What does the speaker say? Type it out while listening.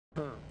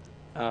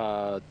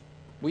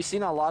we've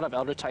seen a lot of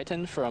Elder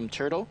Titan from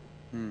Turtle,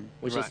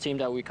 which is a team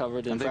that we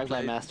covered in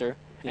Fragment Master.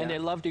 And they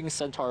love doing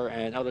Centaur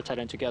and Elder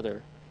Titan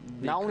together.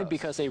 Not only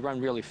because they run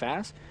really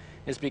fast,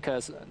 it's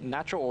because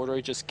Natural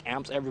Order just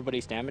amps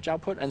everybody's damage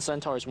output, and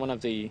Centaur is one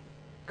of the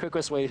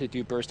quickest ways to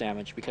do burst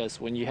damage, because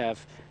when you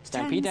have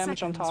Stampede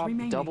damage on top,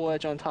 Double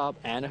Edge on top,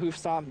 and a Hoof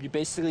Stomp, you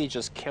basically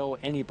just kill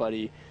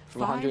anybody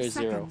from 100 to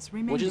 0,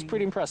 which is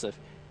pretty impressive.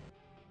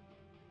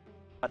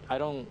 But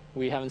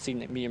we haven't seen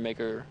Meteor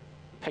Maker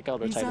pick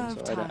Elder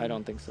Titan, so I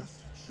don't think so.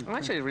 I'm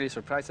actually really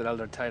surprised at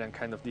Elder Titan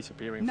kind of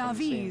disappearing from the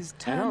scene.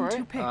 I know,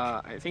 right?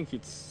 I think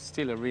it's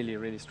still a really,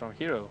 really strong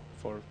hero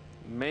for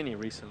many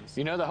reasons.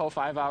 You know the whole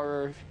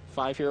 5-hour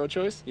 5-hero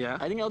choice? Yeah.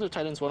 I think Elder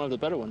Titan's one of the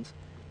better ones,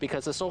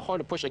 because it's so hard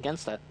to push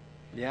against that.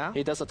 Yeah?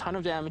 He does a ton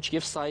of damage,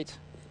 gives sight,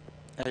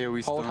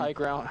 AoE hold high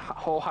ground,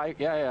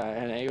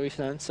 and AoE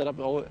stun, set up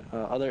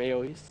other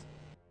AoEs.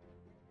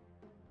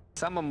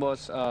 Someone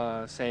was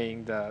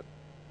saying that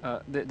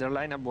their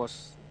lineup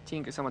was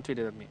Tinker, someone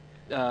tweeted at me.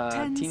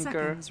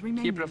 Tinker,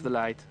 Keeper of the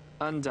Light,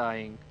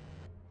 Undying,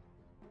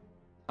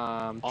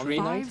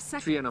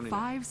 Tree and Omni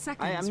Knight.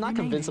 I am not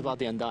convinced about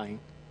the Undying.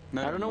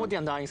 I don't know what the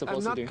Undying is supposed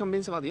to do. I'm not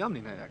convinced about the Omni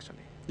Knight, actually.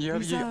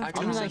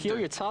 Omni Knight heal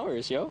your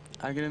towers, yo.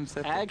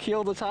 Ag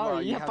heal the tower.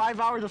 Well, you have 5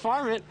 hours to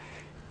farm it.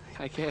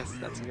 I guess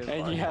that's a good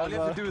and point. all you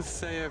have to do is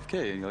say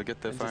AFK and you'll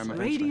get the farm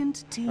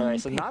eventually.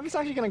 Alright, so Navi's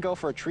actually going to go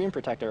for a Tree and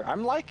Protector.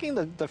 I'm liking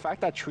the fact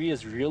that Tree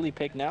is really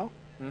picked now.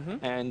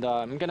 And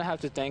I'm going to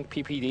have to thank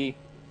PPD.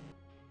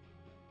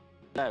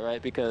 That,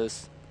 right?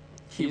 Because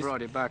he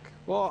brought it back.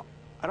 Well,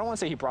 I don't want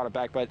to say he brought it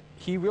back, but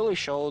he really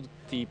showed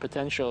the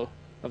potential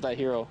of that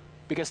hero.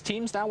 Because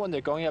teams now, when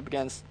they're going up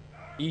against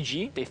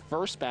EG, they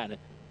first ban it.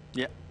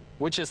 Yeah.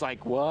 Which is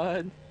like,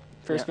 what?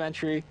 First ban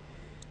Tree?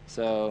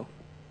 So...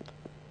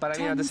 But I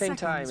mean, at the same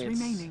time,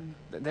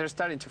 they're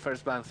starting to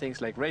first ban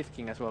things like Wraith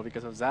King as well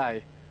because of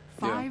Zai.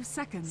 5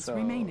 seconds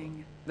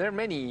remaining. There are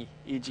many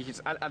EG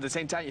heroes. At the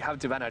same time, you have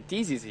to ban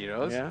Arteezy's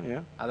heroes.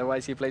 Yeah.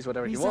 Otherwise, he plays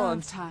whatever he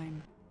wants.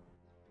 Time.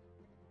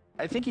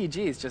 I think EG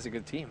is just a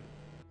good team.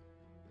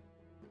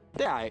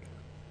 Yeah,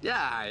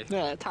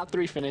 top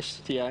 3 finish,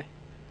 TI.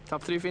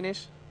 Top 3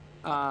 finish?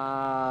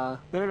 No,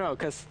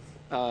 because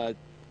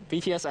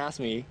BTS asked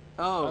me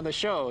on the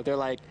show, they're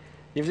like,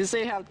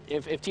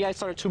 if TI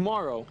started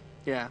tomorrow,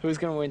 who's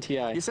going to win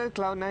TI? You said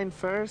Cloud9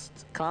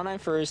 first? Cloud9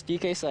 first,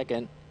 DK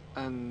second.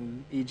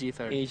 And EG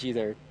third. EG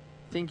third.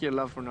 I think your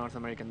love for North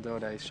American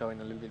Dota is showing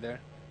a little bit there.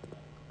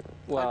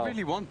 Well, I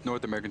really want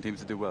North American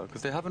teams to do well,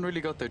 because they haven't really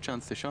got their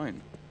chance to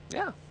shine.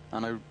 Yeah.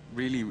 And I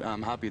really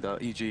am happy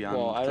that EG and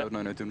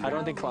Cloud9 are doing well. I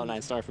don't think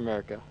Cloud9 started from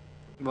America.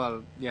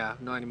 Well, yeah,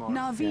 not anymore.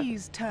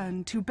 Navi's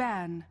turn to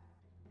ban.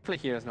 Play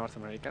here as North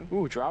American.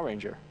 Ooh, Drow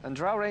Ranger. And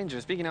Drow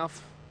Ranger, speaking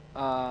of...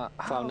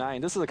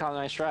 Cloud9. This is a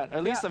Cloud9 strat.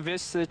 At least the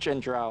Visage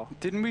and Drow.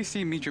 Didn't we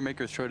see Meteor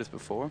Makers try this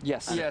before?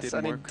 Yes.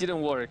 And it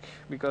didn't work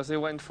because they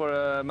went for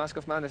a Mask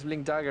of Madness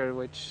Blink Dagger,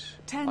 which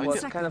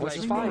was kind of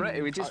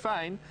which is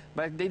fine,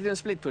 but they didn't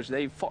split push.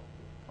 They fought.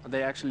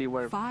 They actually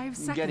were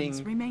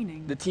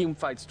getting the team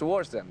fights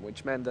towards them,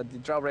 which meant that the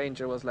Drow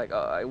Ranger was like,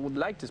 oh, I would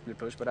like to split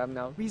push, but I'm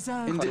now...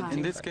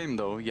 In this game,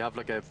 though, you have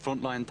like a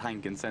frontline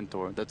tank in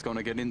Centaur that's going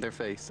to get in their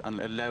face and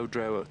allow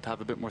Drow to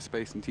have a bit more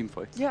space in team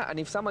fights. Yeah, and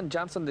if someone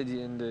jumps on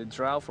the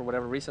Drow for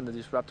whatever reason, the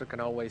Disruptor can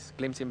always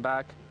glimpse him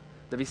back,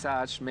 the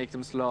Visage, make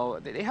them slow.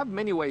 They have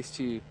many ways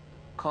to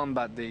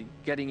combat the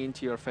getting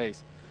into your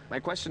face. My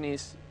question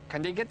is,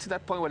 can they get to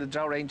that point where the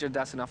Drow Ranger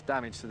does enough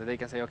damage so that they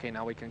can say, okay,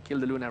 now we can kill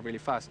the Luna really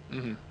fast?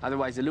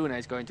 Otherwise, the Luna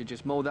is going to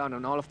just mow down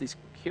on all of these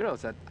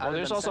heroes that. Well,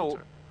 there's also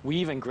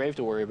Weave and Grave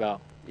to worry about.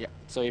 Yeah.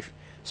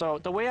 So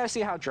the way I see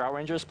how Drow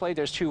Rangers play,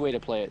 there's 2 ways to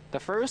play it. The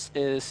first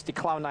is the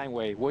Cloud9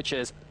 way, which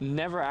is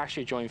never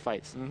actually join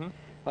fights.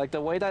 Like the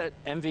way that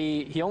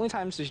Envy, he only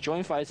times he's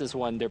join fights is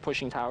when they're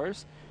pushing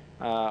towers,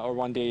 or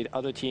when the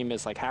other team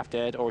is like half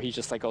dead, or he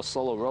just like goes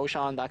solo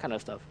Roshan, that kind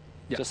of stuff.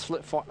 Yeah. Just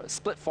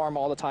split farm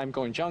all the time,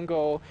 going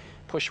jungle,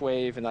 push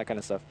wave, and that kind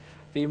of stuff.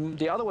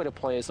 The other way to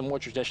play is a more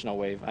traditional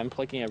wave. I'm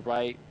clicking it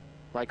right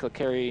click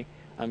carry.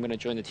 I'm going to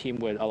join the team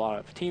with a lot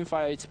of team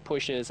fights,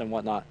 pushes, and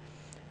whatnot.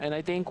 And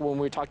I think when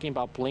we're talking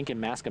about Blink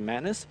and Mask of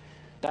Madness,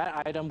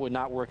 that item would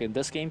not work in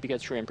this game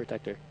because Tree and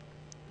Protector.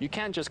 You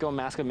can't just go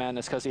Mask of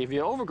Madness, because if it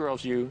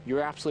overgrowls you,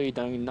 you're absolutely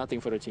doing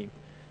nothing for the team.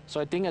 So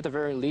I think at the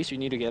very least you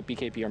need to get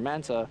BKB or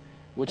Manta,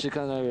 which is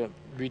going to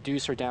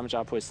reduce her damage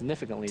output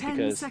significantly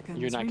because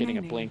you're not getting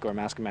a Blink or a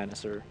Mask of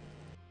Madness or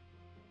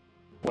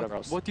whatever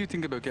else. What do you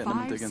think about getting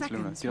them against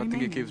Luna? Do you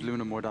think it gives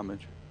Luna more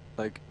damage?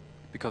 Like,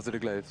 because of the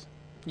glaives?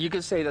 You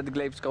could say that the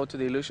glaives go to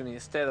the illusion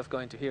instead of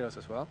going to heroes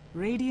as well.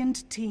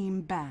 Radiant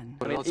team ban.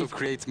 But it also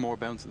creates more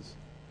bounces.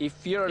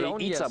 If you're alone,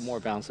 it eats up more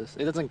bounces.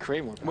 It doesn't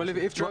create more bounces. Well,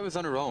 if Drow is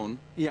on her own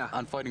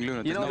and fighting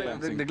Luna, there's no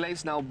bouncing. The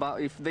glaives now,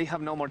 if they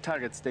have no more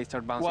targets, they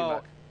start bouncing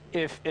back.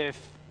 If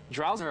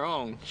Drow's her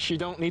own, she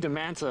don't need a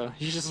Manta.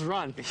 You just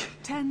run.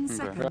 10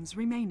 seconds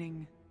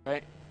remaining.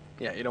 Right?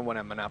 Yeah, you don't want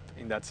to man up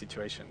in that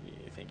situation.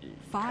 You think you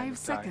 5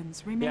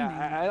 seconds remaining.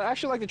 Yeah, I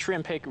actually like the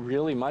trim pick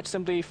really much.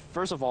 Simply,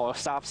 first of all, it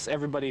stops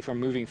everybody from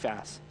moving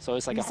fast. So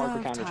it's like a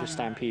hardcore counter to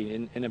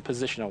Stampede in a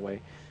positional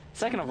way.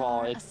 Second of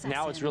all,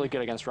 now it's really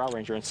good against Drow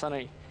Ranger. And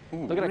suddenly,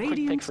 look at a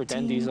quick pick for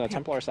Dendy's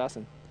Templar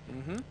Assassin.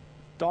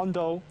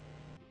 Dondo.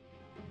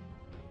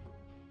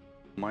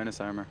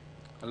 Minus armor.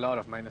 A lot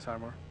of minus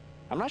armor.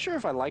 I'm not sure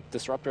if I like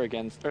Disruptor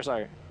against, or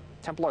sorry,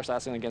 Templar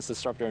Assassin against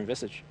Disruptor and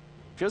Visage.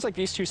 Feels like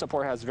these two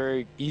support has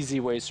very easy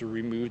ways to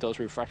remove those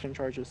refraction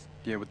charges.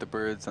 Yeah, with the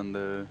birds and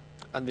the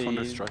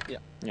Thunderstrike. Yeah.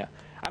 Yeah.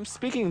 I'm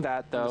speaking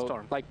that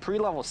though, like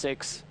pre-level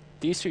 6,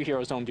 these two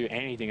heroes don't do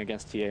anything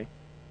against TA.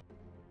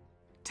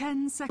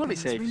 10 seconds You'll be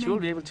safe. remaining. She will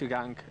be able to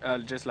gank,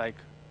 just like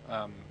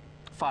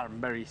farm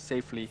very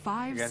safely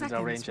 5 against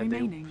our range. seconds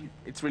remaining.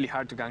 It's really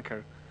hard to gank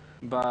her.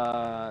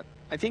 But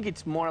I think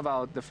it's more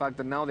about the fact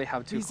that now they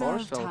have 2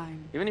 cores. So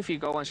even if you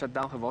go and shut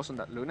down her boss on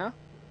that Luna,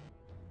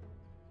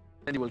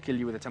 then he will kill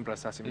you with a Templar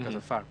Assassin because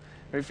of farm.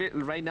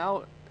 Right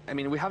now, I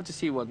mean, we have to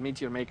see what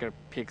Meteor Maker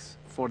picks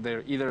for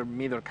their either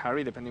mid or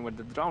carry, depending where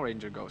the Drown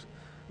Ranger goes.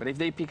 But if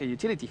they pick a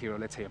utility hero,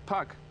 let's say a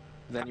Puck,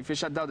 then if you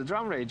shut down the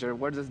Drown Ranger,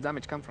 where does the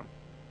damage come from?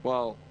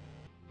 Well,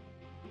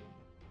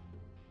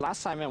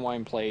 last time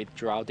MYM played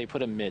Drow, they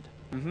put a mid.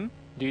 Do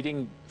you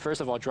think,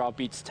 first of all, Drow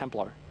beats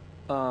Templar?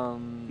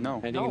 No.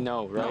 I think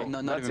no, right?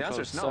 No, not That's even the answer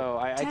close. is no. So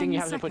I think you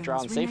have to put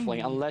Drow in seconds safe lane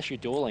remaining. unless you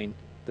dual lane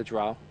the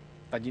Drow.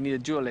 But you need a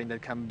dual lane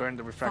that can burn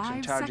the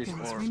refraction 5 charges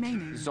seconds or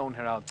remaining. zone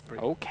her out.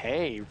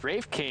 Okay,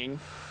 Rave King.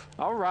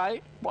 All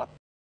right. What?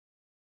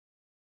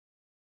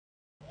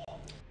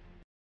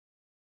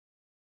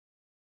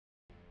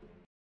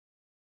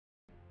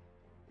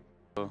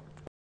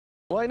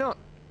 Why not?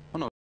 Oh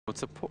no,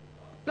 what's a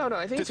No,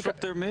 I think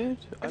Disruptor mid?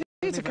 I think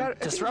it's a car.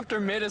 Disruptor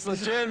mid is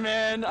legit,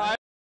 man.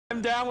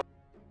 I'm down with.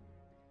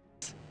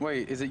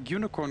 Wait, is it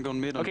Unicorn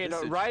going mid on Okay, no,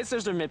 Visage? Rise,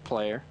 there's their mid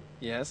player.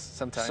 Yes,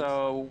 sometimes.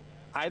 So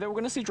either we're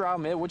gonna see Drow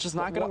mid, which is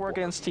not gonna work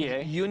against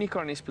TA.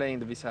 Unicorn is playing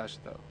the Visage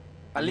though.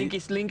 Link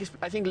is.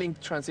 I think Link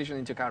transitioned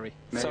into carry.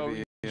 Maybe, So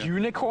yeah.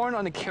 Unicorn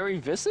on the carry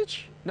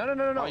Visage? No.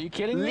 Are you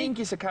kidding me? Link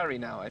is a carry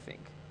now, I think.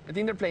 I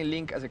think they're playing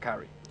Link as a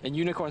carry. And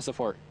Unicorn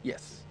support.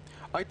 Yes.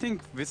 I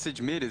think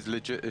Visage mid is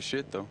legit as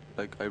shit though.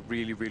 Like, I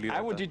really like I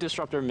would do that.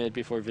 Disruptor mid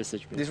before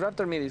Visage mid.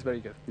 Disruptor mid is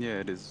very good. Yeah,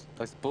 it is.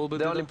 Bulba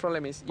The did only that?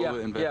 problem is, Bulba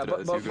invented it, as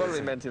you Bulba guys say.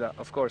 invented that,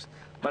 of course.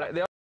 But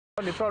the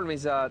only problem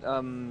is that,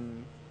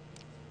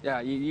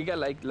 yeah, you get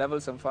like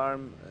levels and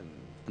farm.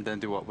 And then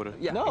do what with it?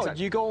 Yeah, No,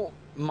 exactly. you go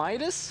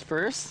Midas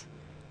first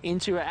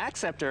into an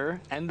Acceptor,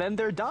 and then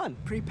they're done.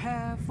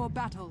 Prepare for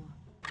battle.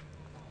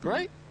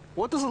 Right?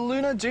 What does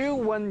Luna do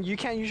when you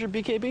can't use your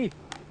BKB?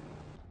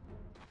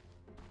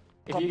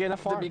 If you get a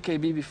farm, the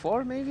BKB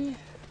before, maybe?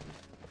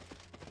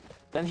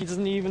 then he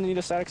doesn't even need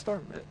a static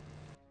storm.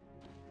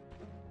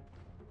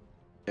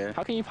 Yeah.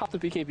 How can you pop the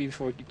BKB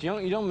before?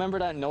 You don't remember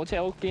that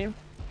no-tail game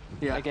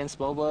Yeah. against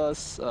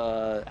Boba's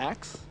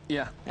Axe?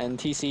 Yeah. And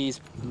TC's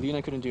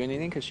Luna couldn't do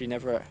anything because she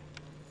never.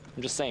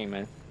 I'm just saying,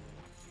 man.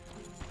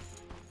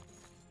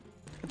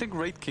 I think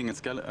Wraith King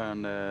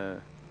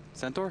and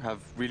Centaur have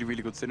really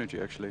good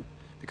synergy actually.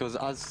 Because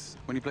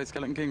when you play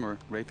Skeleton King or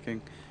Wraith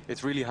King,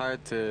 it's really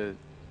hard to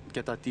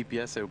get that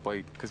DPS out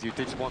because they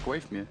just walk away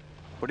from you.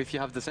 But if you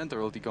have the Centaur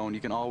ulti going, you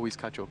can always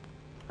catch up.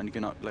 And you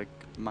can like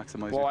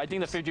maximize Well, your I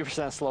think the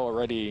 50% slow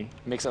already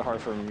makes it hard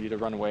for you to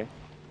run away.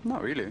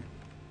 Not really.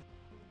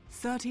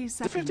 30 The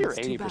seconds 50 or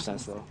to 80% battle.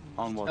 slow?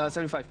 On what?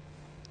 75.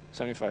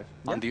 75.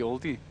 On the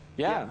ulti?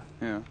 Yeah.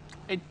 Yeah.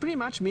 It pretty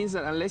much means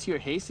that unless you're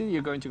hasted,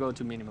 you're going to go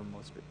to minimum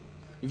mode speed.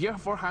 If you're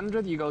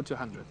 400, you go to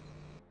 100.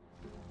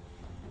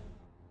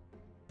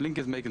 Link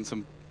is making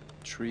some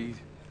tree And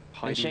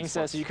hiding Shane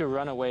says spots. you could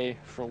run away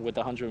with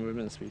 100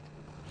 movement speed.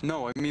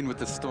 No, I mean with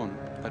the stun.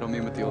 I don't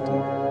mean with the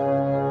ultimate.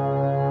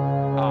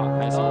 Ah,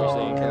 I see what you're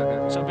saying.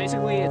 Okay. So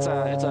basically, it's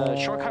a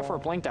shortcut for a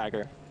blink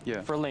dagger.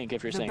 Yeah. For Link,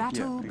 if you're The saying.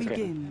 battle okay.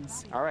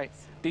 begins. All right.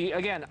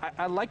 Again,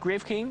 I like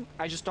Grave King.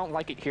 I just don't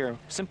like it here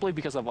simply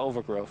because of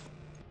overgrowth.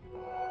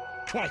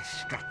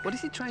 What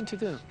is he trying to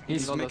do?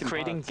 He's making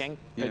creating paths. gank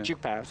Yeah.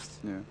 juke paths.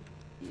 Yeah.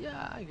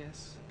 Yeah, I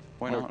guess.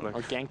 Why or, not? Like,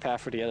 or gank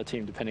path for the other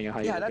team, depending on how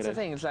you Yeah, look that's at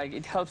the it. thing. It's like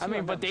it helps. I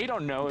mean, but they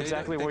don't know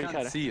exactly they where you can't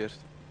cut it. see it.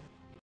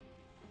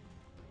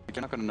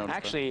 You're not gonna notice.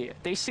 Actually,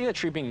 they see the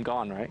tree being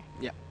gone, right?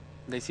 Yeah,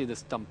 they see the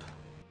stump.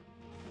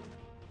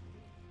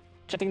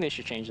 I think they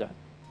should change that. that.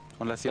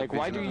 Unless you Like,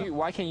 have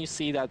why can't you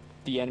see that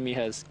the enemy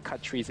has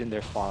cut trees in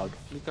their fog?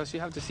 Because you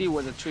have to see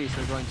where the trees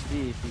are going to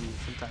be if you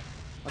sometimes.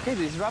 Okay,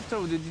 this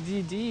Raptor with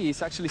the DD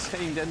is actually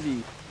saying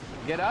then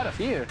get out of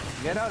here,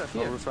 get out of Oh,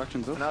 here.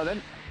 refractions up. Now then,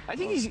 I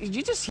think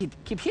you just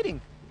keep hitting.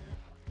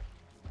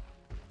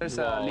 There's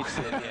a Whoa. Lich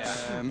Sid,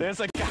 yeah. There's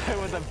a guy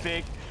with a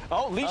big.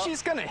 Oh,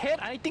 Leechy's gonna hit.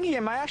 I think he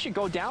might actually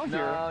go down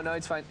here. No,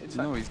 it's fine. It's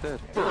fine. No, he's dead.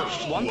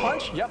 One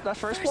punch. Yep, that's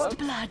first blood. First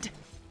blood.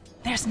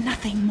 There's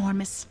nothing more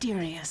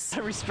mysterious. I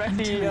respect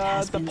Until it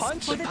has the been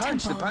punch. split.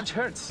 The punch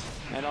hurts.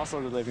 And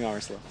also the living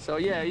armor slow. So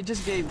yeah, you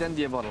just gave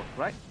Dandy a bottle,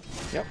 right?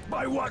 Yep.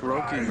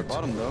 Kuroki in the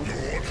bottom though.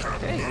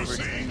 Hey,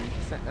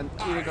 and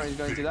Unicorn is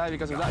going to die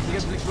because of that. He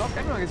gets Blink blocked,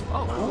 everyone gets...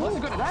 Oh, who was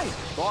going to die?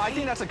 Well, I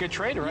think that's a good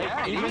trade, right?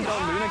 Yeah, Even though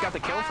Luna got the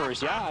kill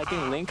first, yeah, I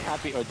think Link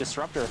happy, or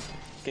Disruptor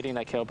getting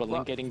that kill, but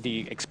Link getting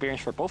the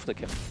experience for both of the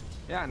kills.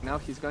 Yeah, now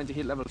he's going to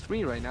hit level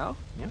 3 right now.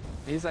 Yeah.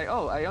 He's like,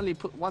 oh, I only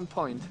put 1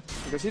 point,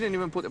 because he didn't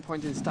even put a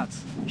point in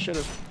stats. He should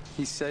have.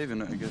 He's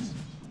saving it, I guess.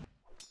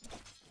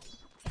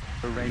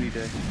 A rainy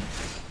day.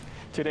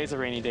 Today's a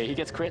rainy day. He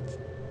gets crit.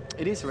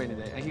 It is a rainy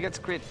day, and he gets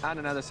crit and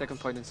another 2nd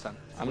point in stun.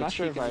 I'm not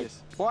sure if I...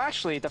 Well,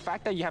 actually, the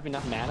fact that you have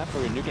enough mana for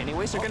your nuke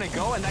anyways, they're going to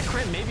go, and that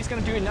crit maybe is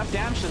going to do enough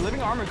damage. The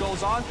living armor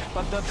goes on,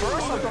 but the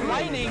burst of the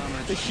lightning,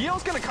 the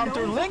heal's going to come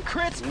through. Link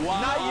crits,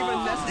 not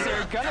even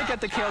necessary. Going to get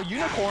the kill.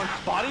 Unicorn,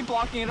 body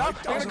blocking it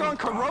up. They're going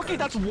to go on Kuroki.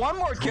 That's 1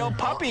 more kill.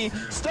 Puppey,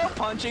 still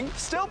punching,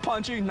 still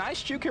punching.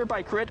 Nice juke here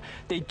by crit.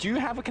 They do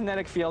have a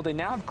kinetic field. They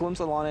now have glimpse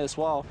on it as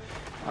well.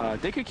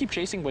 They could keep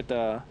chasing with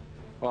the...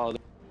 Well, the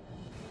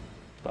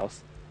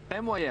spells.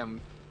 MYM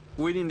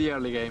winning the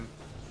early game.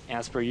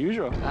 As per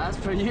usual. As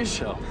per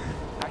usual.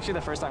 Actually,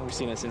 the first time we've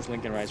seen it since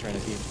Lincoln Rice ran a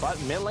team. But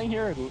mid lane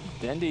here,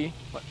 Dendi.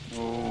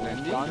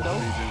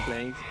 Rondo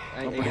playing.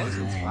 I guess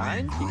it's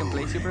fine. He can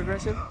play super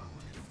aggressive.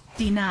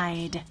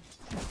 Denied.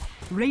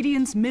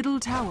 Radiant's middle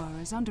tower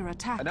is under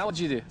attack. And now what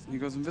do you do? He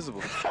goes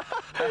invisible.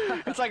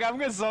 It's like, I'm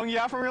gonna zone you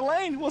out from your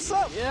lane. What's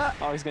up? Yeah.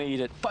 Oh, he's gonna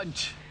eat it.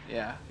 Punch.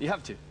 Yeah, you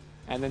have to.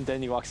 And then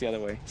Dendi walks the other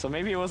way. So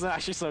maybe it wasn't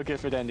actually so good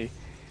for Dendi.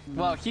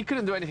 Well, he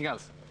couldn't do anything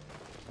else.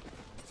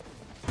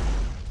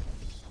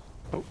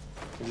 Oh,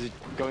 is it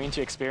going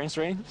into experience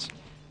range?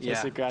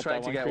 Yeah, try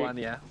to get one,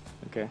 yeah.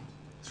 Okay.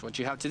 That's what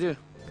you have to do.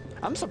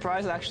 I'm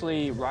surprised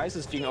actually Rise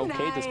is doing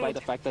okay despite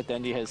the fact that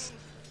Dendi has...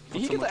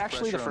 Did he get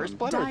actually the first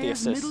blood or the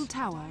Dire's assist? middle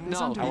tower is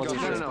No, under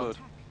attack. no.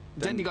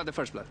 Dendi got the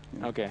first blood.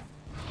 Okay.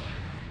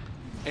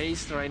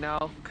 Ace right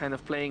now, kind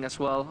of playing as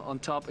well on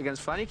top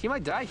against Fnatic. He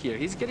might die here.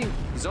 He's getting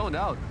zoned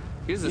out.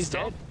 Here's the He's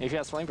stop. dead if he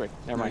has Flame Break.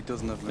 Never No, mind. he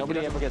doesn't have Nobody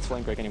ever gets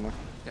Flame Break anymore.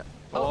 Yeah.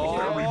 Oh,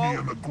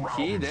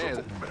 he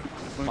did.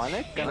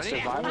 Fnatic gonna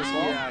survive as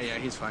well? Yeah,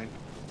 he's fine.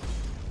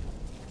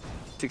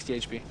 60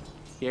 HP.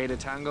 He ate a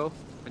tango.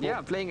 But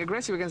yeah, playing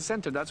aggressive against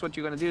center, that's what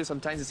you're gonna do.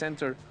 Sometimes the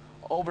center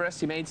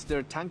overestimates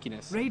their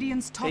tankiness.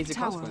 Radiant's top Takes the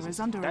tower consequences. is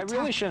under That attack.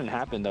 really shouldn't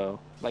happen though.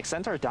 Like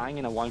center dying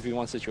in a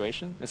 1v1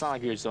 situation. It's not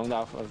like you're zoned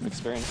out of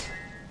experience.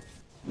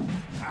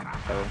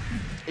 So,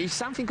 If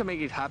something can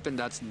make it happen,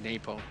 that's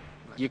Napo.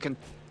 You can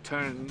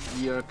turn,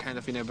 you're kind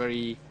of in a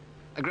very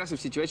aggressive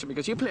situation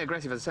because you play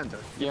aggressive as a center.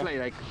 You play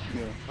like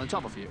on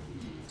top of you.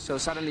 So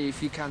suddenly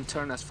if you can't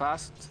turn as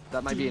fast,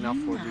 that might be enough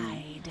for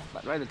you.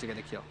 But rather to get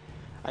a kill.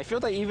 I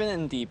feel that even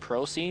in the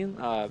pro scene,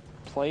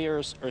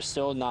 players are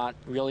still not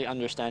really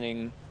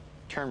understanding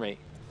turn rate,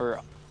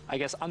 or I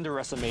guess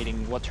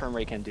underestimating what turn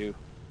rate can do.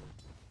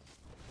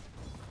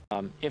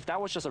 If that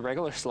was just a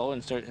regular slow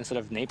instead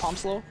of napalm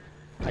slow,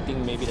 I think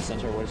maybe the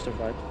center would have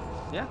survived.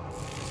 Yeah.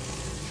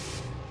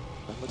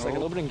 Looks like a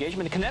little bit of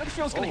engagement. The kinetic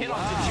field's gonna hit on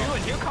Juju,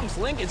 and here comes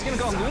Link. It's gonna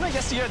go on Luna.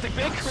 Yes, here the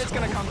big crit's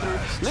gonna come through.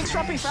 Link's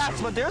dropping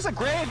fast, but there's a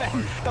grave,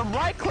 and the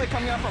right click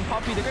coming out from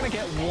Puppey. They're gonna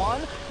get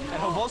one,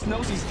 and Hovos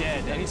knows he's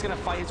dead, and he's gonna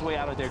fight his way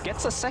out of there.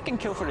 Gets a 2nd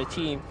kill for the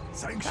team.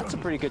 That's a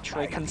pretty good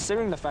trade,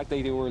 considering the fact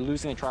that they were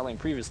losing a tri lane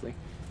previously.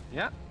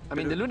 Yeah. I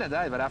mean, the Luna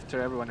died, but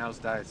after everyone else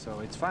died, so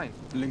it's fine.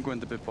 Link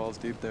went a bit balls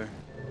deep there.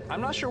 I'm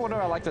not sure whether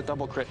I like the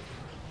double crit.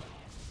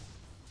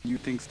 You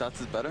think stats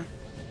is better?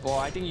 Well,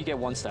 I think you get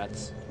 1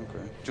 stats.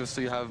 Okay. Just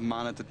so you have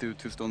mana to do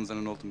 2 stuns and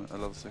an ultimate at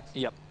level 6.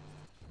 Yep.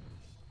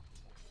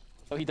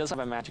 So he does have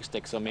a magic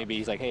stick, so maybe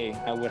he's like, hey,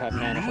 I would have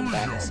mana from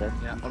that instead.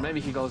 Yeah. Or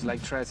maybe he goes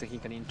like Tress and he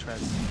can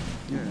in-Tress.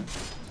 Yeah.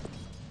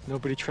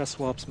 Nobody trust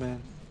swaps,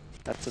 man.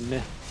 That's a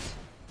myth.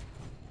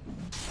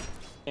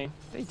 Okay.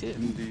 They did.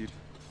 Indeed.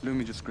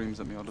 Lumi just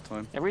screams at me all the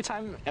time. Every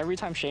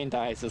time Shane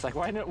dies, it's like,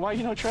 why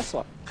you no trust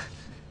swap?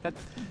 That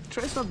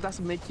Tress swap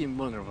doesn't make you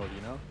invulnerable,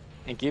 you know?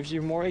 It gives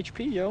you more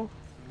HP, yo.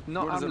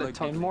 No What is it armlet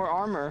like? And more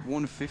armor.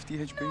 150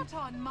 HP? Not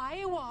on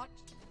my watch.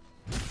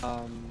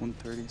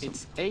 130 something.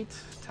 It's 8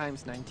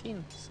 times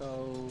 19,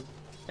 so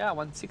yeah,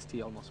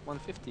 160 almost,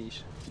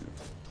 150-ish.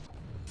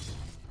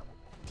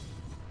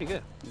 Pretty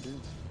good. It is.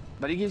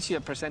 But it gives you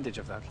a percentage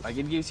of that. Like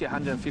it gives you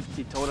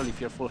 150 total if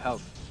you're full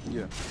health.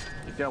 Yeah.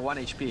 If you're 1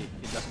 HP,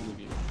 it doesn't give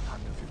you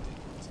 150.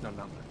 It's no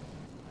number.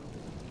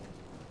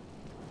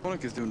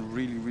 Sonic is doing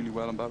really, really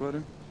well on bad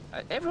weather.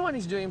 Everyone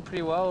is doing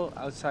pretty well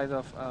outside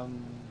of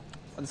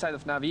on the side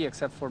of Navi,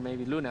 except for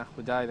maybe Luna,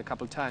 who died a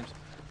couple times.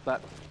 But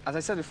as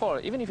I said before,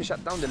 even if you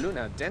shut down the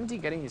Luna,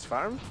 Dendi getting his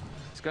farm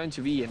is going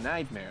to be a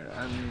nightmare.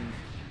 And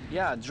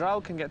yeah,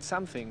 Drow can get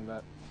something,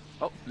 but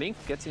oh, Link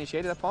gets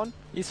initiated upon.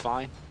 He's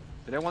fine.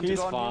 Do they want He's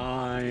to go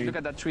on fine. him? Look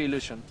at that tree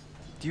illusion.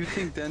 Do you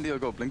think Dendi will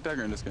go Blink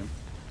Dagger in this game?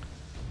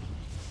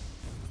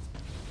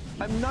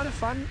 I'm not a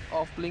fan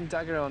of Blink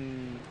Dagger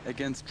on...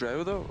 Against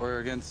Drow though? Or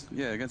against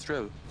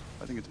Drow.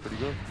 I think it's pretty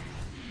good.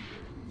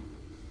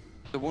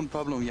 The one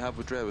problem you have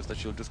with Drow is that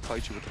she'll just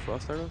kite you with the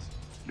frost arrows.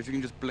 But if you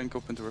can just blink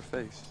up into her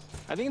face.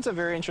 I think it's a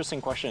very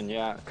interesting question,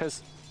 yeah,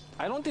 because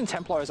I don't think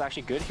Templar is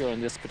actually good here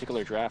in this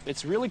particular draft.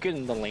 It's really good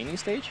in the laning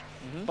stage,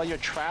 but your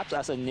traps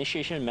as an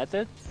initiation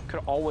method could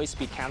always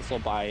be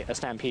cancelled by a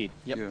Stampede.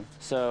 Yep. Yeah.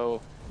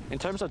 So in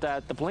terms of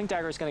that, the Blink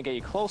Dagger is going to get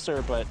you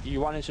closer, but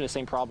you run into the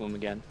same problem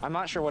again. I'm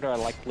not sure whether I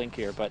like Blink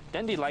here, but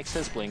Dendi likes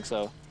his Blink,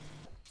 so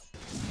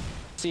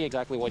see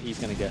exactly what he's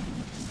going to get.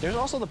 There's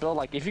also the build,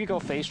 like if you go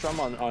Phase Drum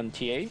on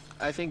TA.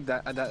 I think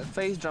that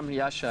Phase Drum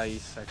Yasha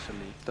is actually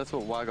That's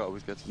what Waga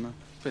always gets, isn't it?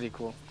 pretty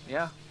cool.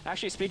 Yeah.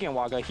 Actually, speaking of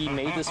Waga, he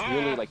made this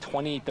really like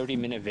 20-30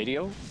 minute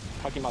video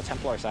talking about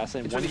Templar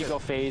Assassin. It's When really you go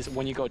Phase,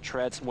 when you go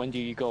Treads, when do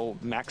you go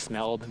Max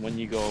Meld, when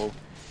you go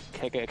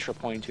take an extra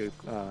point to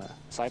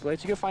Side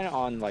Blades. You can find it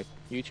on like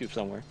YouTube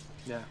somewhere.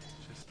 Yeah.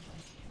 Just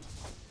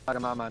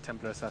Agamama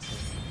Templar Assassin.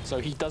 So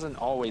he doesn't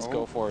always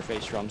go for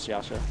Phase Drums,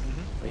 Yasha.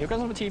 But here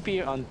comes the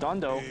TP on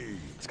Dondo.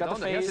 He's got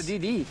the He has Phase. a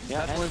DD.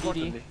 Yeah, That's and more DD.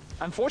 importantly.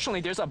 Unfortunately,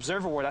 there's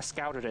Observer Ward that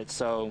scouted it,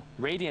 so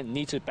Radiant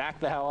need to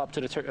back the hell up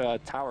to the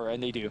tower,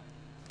 and they do.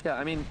 Yeah,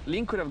 I mean,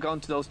 Link could have gone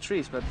to those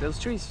trees, but those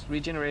trees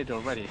regenerated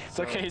already. It's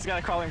okay, he's got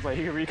a crawling play,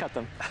 he can recut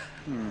them.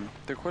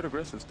 They're quite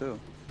aggressive still.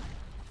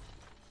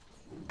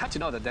 How'd you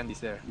know that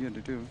Dendi's there? Yeah,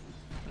 they do.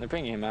 They're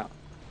bringing him out.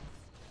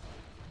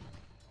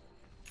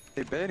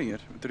 They're baiting it.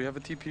 Do they have a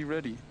TP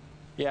ready?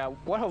 Yeah,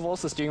 what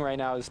Havos is doing right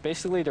now is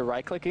basically the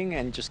right-clicking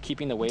and just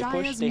keeping the wave push.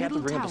 Dire's They have to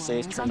middle bring up the tower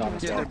saves is turned on under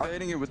as Yeah, well. they're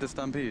baiting it with the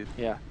Stampede.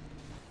 Yeah.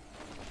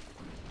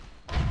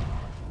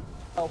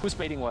 Oh, who's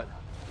baiting what?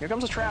 Here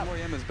comes a trap.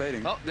 MYM is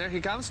baiting. Oh, there he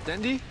comes,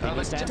 Dendi.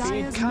 Big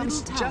Stampede. He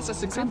comes Dire's just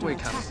as the middle creep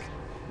tower way is comes.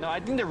 under No, I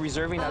think they're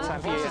reserving that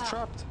time. He's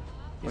trapped.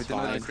 Wait, they're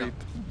not fine. the creep.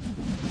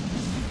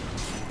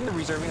 They're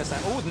reserving the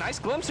time. Oh, nice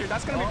glimpse here.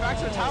 That's going to be back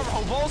to the tower.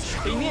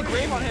 Havos, they need a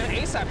grave on him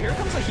ASAP. Here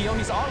comes the heal.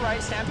 He's all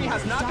right. Stampede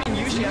has not been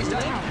used yet.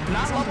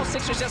 Not level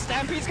 6 just yet.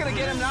 Stampede's going to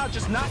get him now,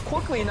 just not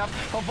quickly enough.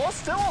 Havos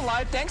still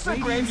alive thanks to the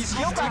grave. He's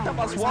healed back up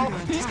as well.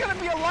 He's going to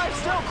be alive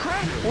still.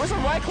 Crit. Where's the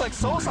right click?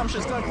 Soul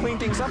Assumption's going to clean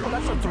things up, but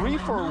that's a 3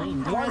 for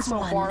 1 so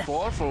far.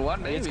 4 for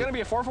 1, maybe. It's going to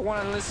be a 4 for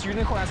 1 unless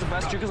Unicorn has the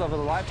best Jukas of the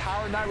live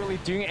tower, not really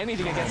doing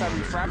anything against that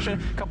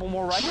refraction. A couple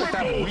more right click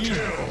that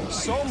weave.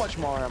 So much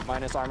more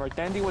minus armor.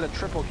 Dendi with a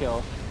triple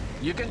kill.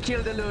 You can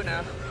kill the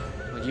Luna,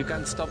 but you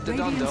can't stop the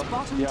Radiant's Dondo.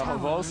 bottom Yeah, tower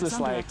Havos is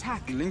under like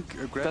attack. Link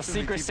the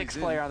aggressively secret TPs 6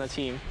 in. player on the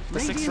team. The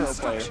Radiant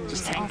 6-0 player. structures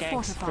Just tank are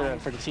ganks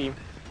for the team.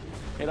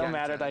 It don't Gank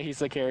matter tank. that he's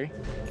the carry.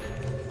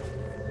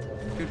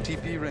 Good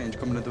TP range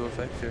coming into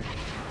effect here.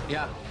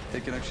 Yeah. They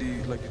can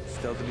actually like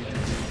stealthily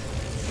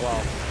TP.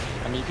 Well,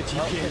 I mean, you could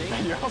TP it,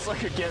 and you also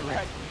could get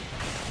wrecked.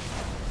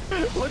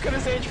 Look at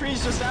his HP,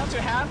 he's just down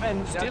to half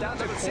and still down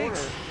to the 6.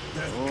 quarter.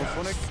 Oh,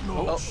 Phonic.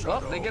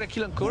 Oh, they get a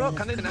kill on Kuro.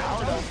 Can they deny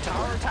it?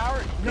 Tower.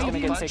 He's gonna get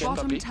Radiant's taken.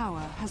 bottom puppy. tower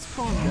has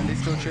fallen. And they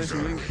still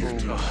chasing Link. Oh my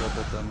god,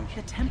 that damage.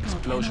 The temple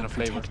Explosion cannot of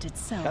flavor. protect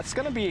itself. That's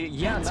gonna be,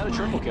 yeah, That's another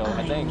triple why kill, I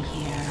I'm think.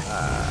 here.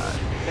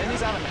 Then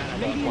he's out of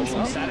mana. Radiant's though.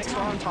 middle Static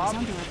Storm on tower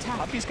top. is under attack.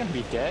 Puppy's gonna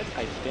be dead,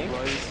 I think.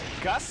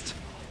 Gust.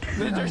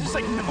 They're just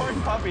like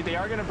ignoring Puppy. They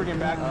are gonna bring him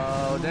back.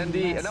 Oh,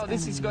 Dendi. No,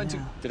 this is going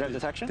to. Did I have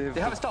detection?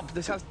 They have a stop.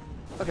 This has.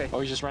 Okay. Oh,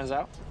 he just runs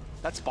out?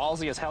 That's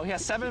ballsy as hell. He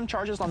has 7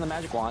 charges on the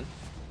magic wand.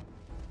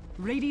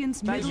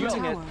 Radiant's Not middle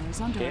using it. tower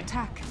is under Okay.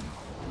 attack.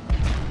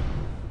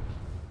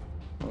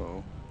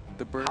 Oh,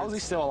 the bird. How is he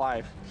still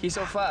alive? He's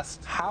so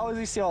fast. How is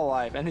he still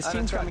alive? And his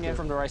team's coming in Unattractive.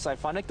 from the right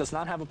side. Funnick does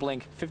not have a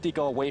blink. 50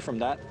 go away from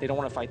that. They don't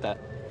want to fight that.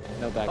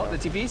 No back. Oh, the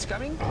TP is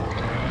coming.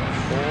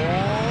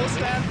 Oh,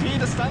 Stampede.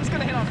 The stun's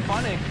going to hit on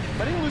Funnick.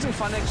 But even losing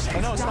Funnick,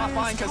 oh no, it's not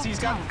fine because he's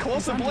got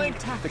close to blink.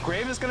 The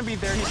grave is going to be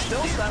there. He's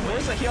still stunned.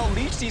 Where's the heal?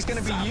 Leech he's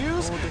going to be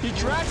used. He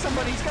drags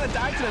somebody. He's going to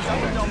die to the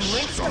Thunderdome.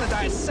 Link's going to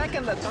die a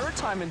second, the 3rd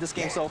time in this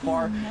game so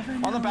far.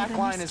 On the back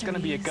line is going to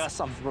be a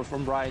Gus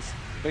from Rise.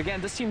 But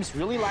again, this team's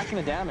really lacking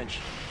the damage.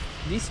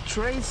 These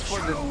trades for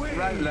the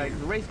like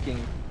Wraith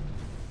King.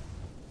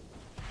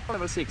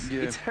 Level 6.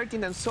 Yeah. It's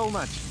hurting them so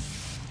much.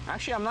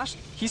 Actually, I'm not.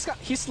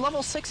 He's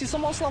level 6. He's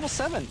almost level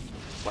 7.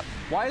 What?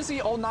 Why is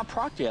he all not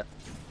procced yet?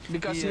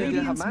 Because Yeah. he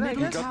didn't have mana, I He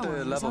guess. got Tower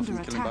the is level under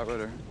from killing attack.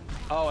 Batrider.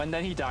 Oh, and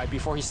then he died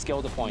before he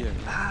scaled the point. Yeah.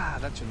 Ah,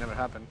 that should never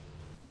happen.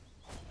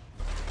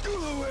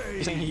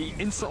 You're saying he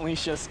instantly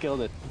just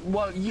skilled it.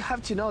 Well, you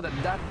have to know that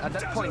at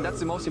that point, that's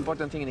the most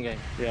important thing in the game.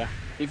 Yeah.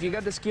 If you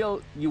get the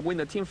skill, you win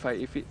the team fight.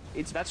 If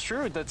it's That's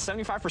true. That's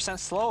 75%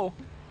 slow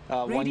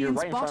when you're Radiant's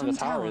right in front bottom of the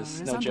tower tower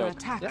is is no under joke.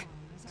 attack. Yeah.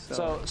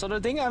 So the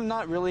thing I'm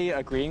not really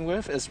agreeing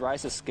with is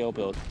Rise's skill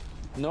build.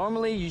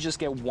 Normally, you just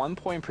get 1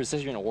 point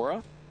precision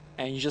aura,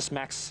 and you just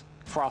max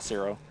Frost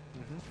Zero.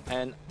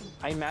 And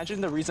I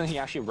imagine the reason he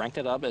actually ranked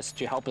it up is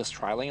to help his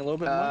trialing a little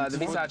bit more. the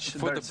Visage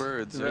For the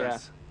birds, Yeah. yeah.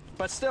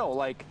 But still,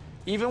 like,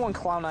 even when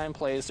Cloud9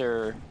 plays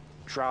their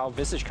Drow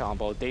Visage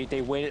combo,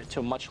 they wait it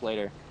till much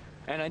later.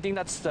 And I think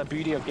that's the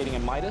beauty of getting a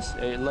Midas.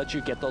 It lets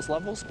you get those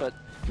levels, but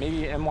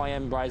maybe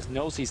MYM Rise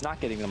knows he's not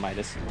getting the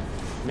Midas.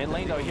 Mid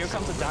lane though, here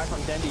comes a dive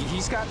from Dendi.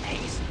 He's got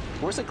haste.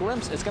 Where's the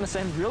glimpse? It's gonna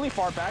send him really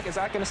far back. Is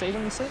that gonna save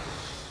him instead?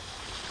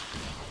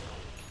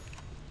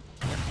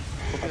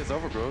 Okay, it's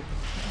overgrowth.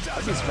 I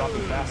think it's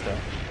dropping fast though.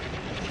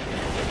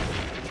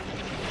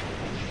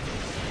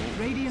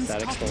 Radiant's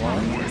Static's top the tower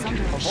one. is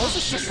under attack. Vol's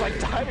is just like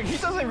diving. He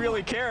doesn't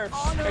really care.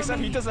 Except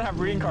he doesn't have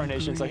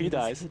reincarnation, so he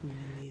dies.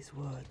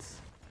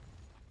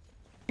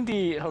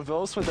 The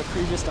Havos with the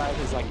previous dive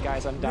is like,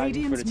 guys, I'm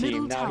diving for the Radiant's team.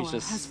 middle Now tower he's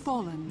has just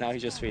fallen.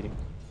 feeding.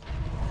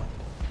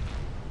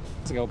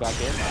 Let's go back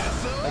in.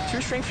 Like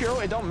 2-strength hero,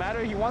 it don't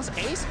matter. He wants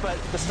Ace, but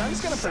the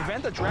stun's gonna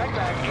prevent the drag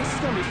back. Ace is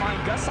gonna be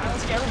fine. Gut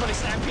silencing everybody.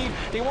 Stampede.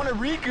 They want to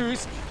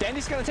re-goose.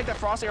 Dandy's gonna take that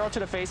frost arrow to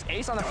the face.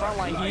 Ace on the front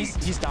line. He's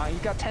dying.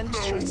 He's got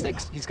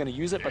 10-6. He's gonna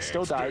use it, but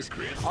still dies.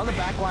 On the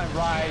back line,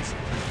 Rise.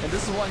 And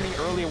this is one thing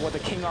earlier what the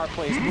King R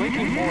plays.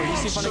 Blinking forward. You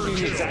see Funny doing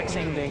the exact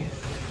same thing.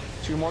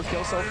 2 more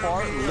kills so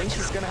far. Lynx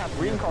is gonna have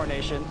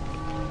reincarnation.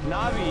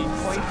 Navi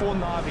playing full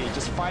Navi,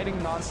 just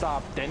fighting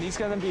non-stop. Then he's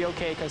gonna be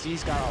okay because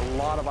he's got a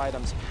lot of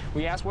items.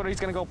 We asked whether he's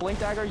gonna go Blink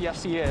Dagger.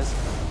 Yes, he is.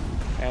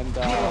 And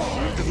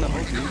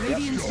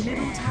Radiant's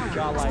middle tower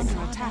got is like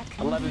under attack.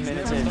 11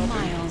 minutes in.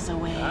 Miles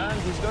away. And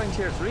he's going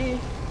tier 3.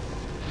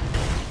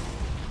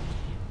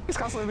 He's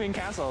constantly being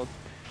cancelled.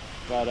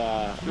 But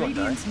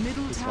Radiant's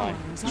middle tower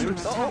fine. is under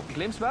Oh, attack.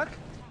 Glimpse back.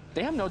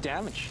 they have no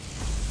damage.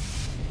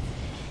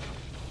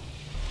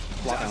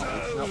 Block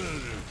out. Nope.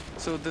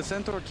 So the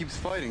Centaur keeps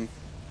fighting,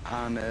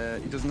 and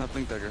he doesn't have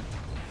Blink Dagger.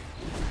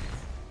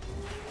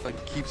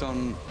 Like, keeps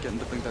on getting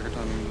the Blink Dagger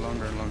timing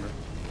longer and longer.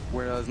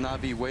 Whereas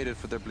Navi waited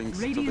for their blinks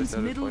until they Radiant's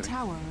started middle fighting.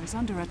 tower is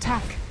under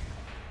attack.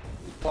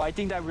 Well, I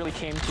think that really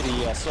came to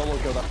the solo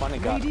kill that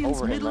Funnick got Radiant's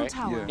over him, middle right?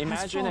 tower Yeah. has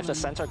Imagine if the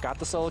fallen. Centaur got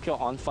the solo kill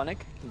on Funnick,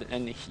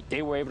 and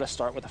they were able to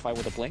start with the fight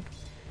with a blink.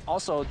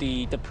 Also,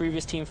 the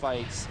previous team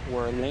fights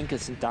where Link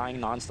is dying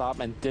non-stop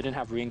and didn't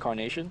have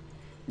reincarnation,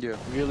 Yeah.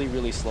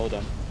 really slowed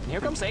them. And here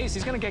comes Ace.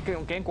 He's gonna get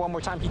gank one more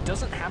time. He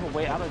doesn't have a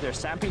way out of there.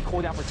 Stampede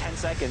cooldown for 10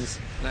 seconds.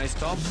 Nice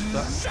top.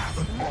 He's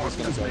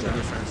gonna play the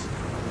difference.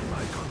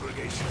 My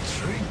congregation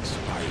shrinks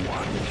by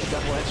one.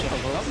 Double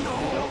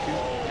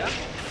headshot. Yeah.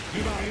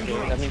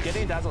 I mean,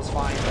 getting Dazzle's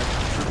fine, but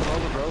triple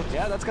overgrowth.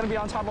 Yeah, that's gonna be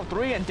on top of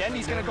 3, and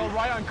Dendy's gonna go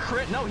right on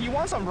crit. No, he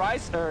wants on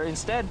Rise, or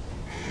instead,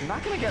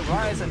 not gonna get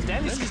Rise, and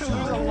Dendy's gonna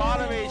lose a lot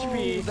of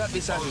HP. That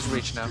Visage is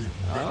rich now.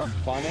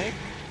 Funnick.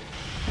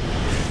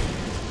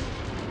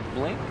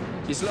 Blink.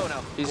 He's low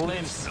now. He's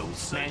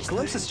Glimpse. Man,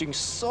 Glimpse is doing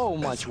so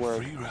much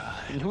work.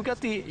 And who got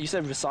the, you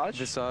said Visage?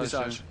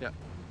 Visage. Yeah.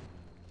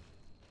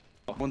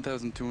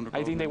 1,200.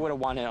 I think they would have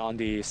won it on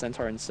the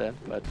Centaur instead,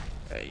 but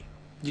Hey,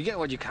 you get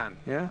what you can.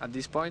 Yeah. At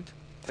this point,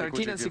 Take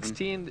what 13 you're and given.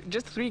 16,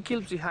 just 3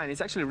 kills behind.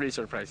 It's actually really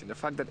surprising. The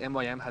fact that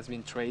MYM has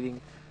been trading,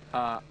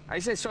 I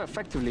say so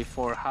effectively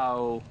for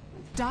how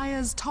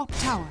Dire's top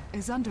tower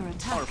is under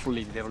attack.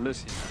 powerfully they were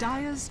losing.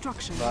 Dire's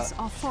structures But,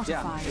 are Yeah,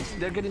 fortified.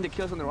 they're getting the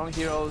kills on the wrong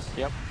heroes.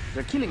 yep.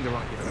 They're killing the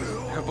wrong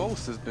heroes.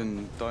 Havos has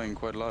been dying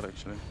quite a lot,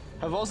 actually.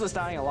 Havosa's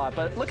dying a lot,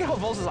 but look at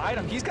Havosa's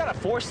item. He's got a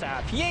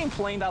 4-staff. He ain't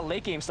playing that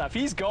late game stuff.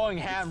 He's going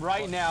ham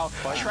right now.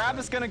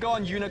 Travis gonna go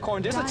on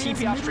Unicorn. There's a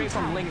TP out straight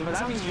from Link, but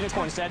that means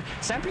Unicorn's dead.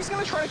 Stampy's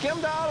gonna try to get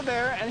him out of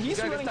there, and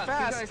he's running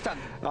fast.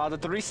 The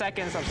 3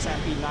 seconds of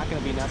Stampede not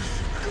gonna be enough.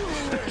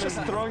 Just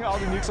throwing all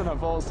the nukes on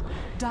Havos.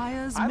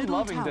 Dire's I'm middle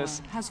loving tower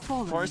this. has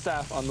fallen.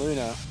 4-staff on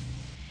Luna.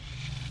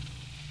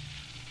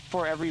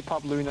 For every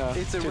pop Luna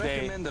It's a today.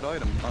 recommended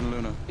item on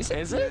Luna. Is Yeah,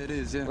 it? it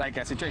is, yeah. Like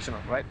a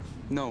situational, right?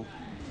 No.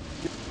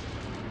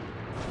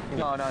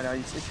 No,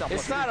 it's not.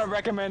 It's not a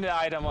recommended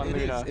item on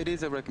Luna. It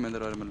is a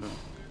recommended item on Luna.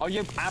 Are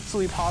you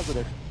absolutely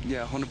positive?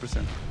 Yeah,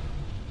 100%.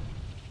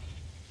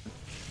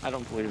 I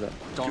don't believe that.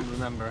 Don't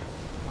remember.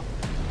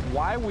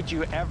 Why would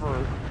you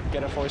ever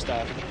get a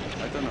 4-staff?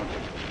 I don't know.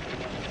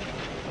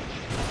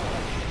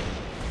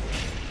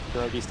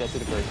 He's dead to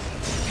the birds.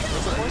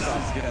 Where's the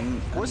 4-staff?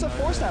 Again, Where's the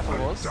 4-staff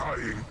of us?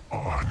 Dying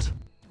art.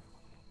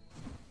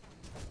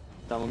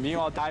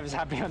 Meanwhile, dive is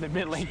happening on the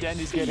mid lane.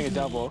 Dendy's getting a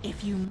double.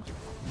 If you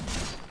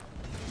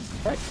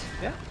Right.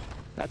 Yeah.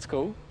 That's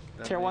cool.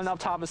 Tier 1 up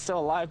top is still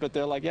alive, but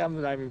they're like, yeah,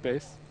 I'm diving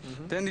base.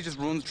 Then he just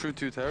runs through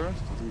 2 towers,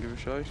 doesn't give a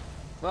shit.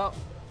 Well,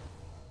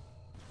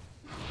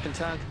 can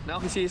tank. Now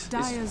he sees.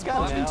 Dire's got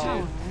bottom now.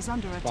 tower is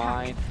under attack.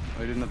 Fine.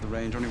 I didn't have the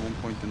range, only 1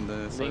 point in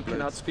the side Link cannot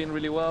blades. spin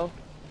really well.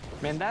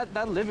 Man,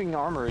 that living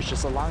armor is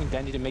just allowing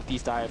Dendy to make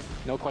these dive.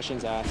 No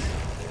questions asked.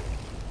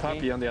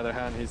 Puppy, on the other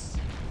hand, he's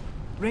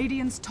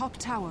Radiant's top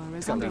tower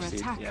is under Thunder Seed,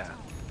 attack. yeah,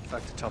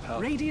 back to top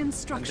health. Radiant And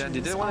structures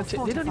Dandy, they, are want to they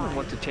don't even fortified.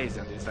 want to chase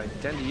them. It's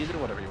like, Dandy, you do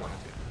whatever you want to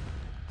do.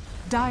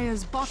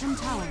 Dire's bottom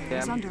tower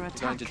is Yeah, under going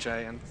attack. to try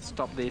and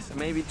stop this.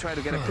 Maybe try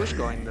to get a push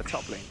going in the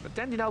top lane. But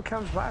Dandy now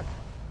comes back.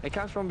 It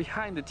comes from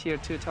behind the tier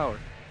 2 tower.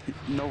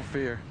 No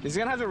fear. He's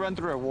gonna have to run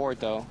through a ward,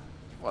 though.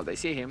 Well, they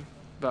see him,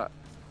 but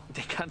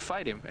they can't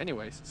fight him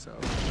anyways, so...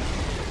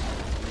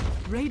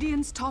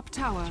 Radiant's top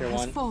tower Tier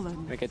has 1.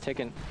 fallen. Make it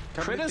taken.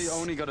 They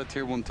only got a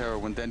tier 1 tower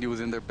when Dandy was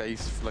in their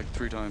base like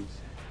 3 times.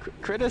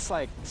 Crit is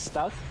like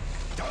stuck.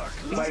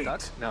 He's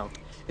stuck? No.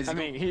 I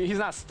mean, he's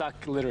not stuck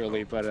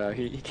literally, but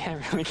he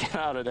can't really get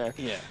out of there.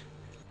 Yeah.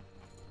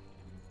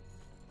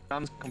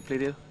 Ram's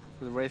completed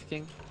with the Wraith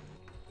King.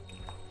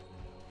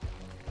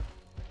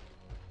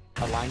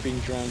 A line being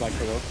drawn by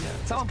Kuro.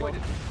 Someone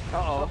pointed.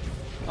 Uh-oh.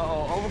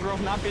 Uh-oh.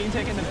 Overgrowth not being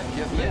taken.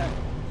 Yes, Yeah.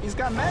 He's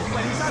got mech,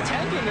 but he's not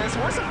tanking this.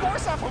 Where's the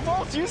force off of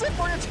Wolf? Use it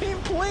for your team,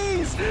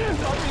 please.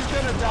 Puppy's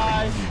gonna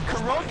die.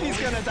 Kuroki's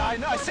gonna die.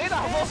 No, I say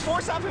that Wolf's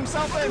force off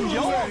himself in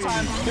YOLO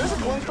time. There's a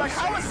glimpse back.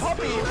 How is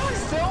Puppy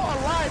still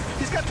alive?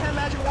 He's got 10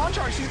 magic wand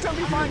charge. He's gonna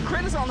be fine.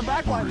 Crit is on the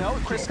back line. No,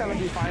 Chris is gonna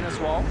be fine as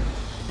well.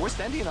 Where's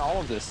Dendy in all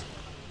of this?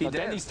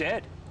 Dendy's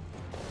dead.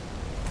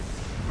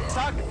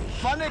 Stuck.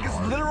 Funnick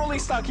is literally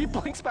stuck. He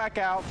blinks back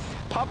out.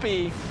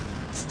 Puppy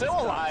still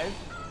alive.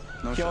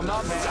 No Kill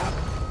not man.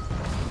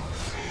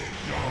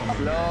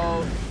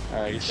 Low.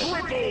 Alright, he's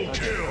dead.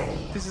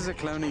 This is a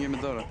clowning game in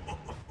Dota.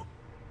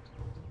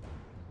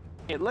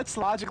 Okay, let's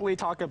logically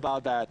talk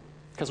about that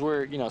because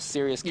we're, you know,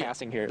 serious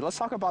casting here. Let's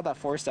talk about that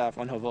force staff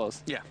on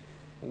Havos. Yeah.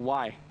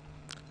 Why?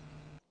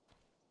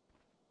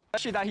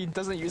 Especially that he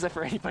doesn't use it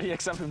for anybody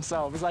except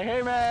himself. He's like,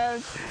 hey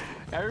man,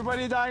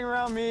 everybody dying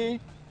around me.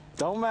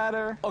 Don't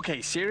matter.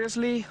 Okay,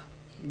 seriously,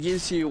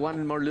 gives you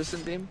one more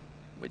Lucent Beam,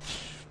 which,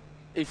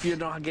 if you're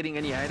not getting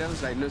any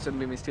items, like Lucent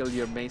Beam is still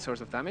your main source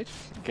of damage.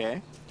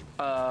 Okay.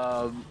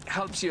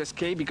 Helps you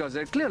escape because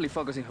they're clearly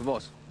focusing for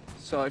boss.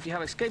 So if you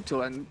have escape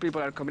tool and people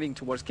are committing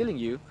towards killing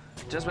you,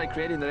 just by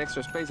creating that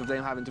extra space of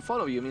them having to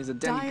follow you means that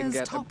then you can Dire's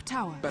get top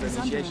tower better is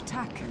under initiation.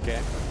 attack.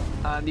 Okay.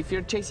 And if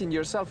you're chasing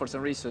yourself for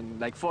some reason,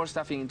 like force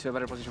staffing into a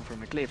better position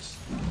from Eclipse,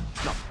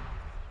 it's not.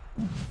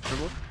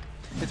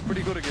 It's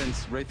pretty good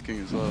against Wraith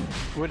King as well.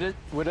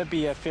 Would it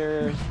be a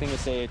fair thing to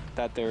say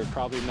that they're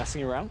probably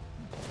messing around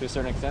to a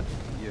certain extent?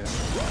 Yeah.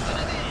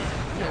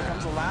 Here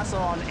comes a lasso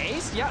on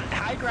Ace. Yeah,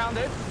 high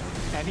grounded,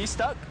 and he's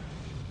stuck.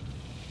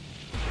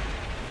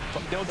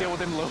 But they'll deal with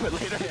him a little bit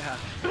later. Yeah,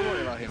 don't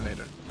worry about him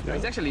later. No,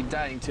 he's actually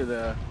dying to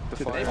the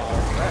fire.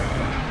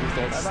 He's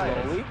dead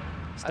slowly.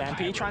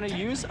 Stampede trying to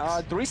use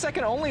 3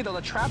 second only though.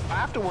 The trap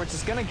afterwards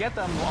is gonna get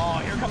them.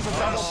 Oh, here comes a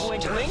double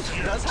blink. Link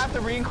does have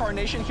the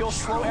reincarnation. He'll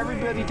slow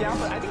everybody down,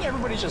 but I think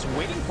everybody's just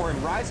waiting for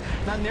him. Rise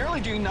not nearly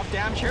doing enough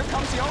damage. Here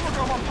comes the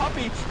overgrowth on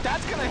Puppy.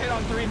 That's gonna hit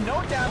on 3.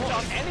 No damage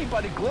on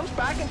anybody. Glimpse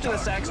back into the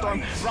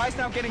Sagstorm. Rise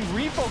now getting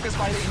refocused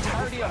by the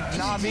entirety of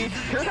Navi.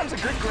 Here comes a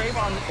good grave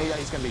on. Oh yeah,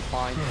 he's gonna be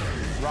fine.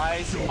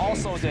 Rise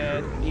also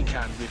dead. He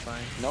can't be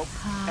fine. Nope.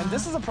 And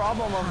this is a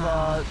problem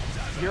of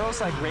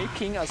heroes like Wraith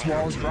King as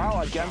well as Drow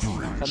against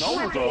an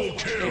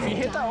overgrowth. If you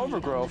hit that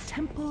overgrowth,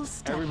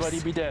 everybody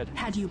be dead.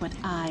 Had you but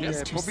eyes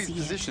Yeah, to Puppy's see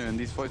position in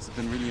these fights has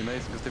been really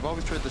amazing because they've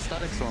always tried the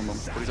static storm him,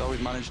 but he's always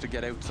managed to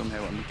get out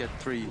somehow and get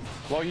 3.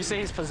 Well, you say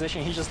his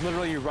position, he just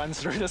literally runs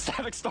through the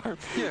static storm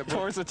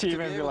towards the team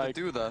and be like,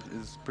 to do that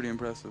is pretty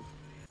impressive.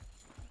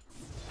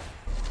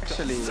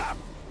 Actually,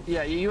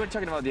 yeah, you were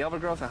talking about the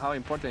overgrowth and how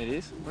important it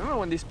is. Remember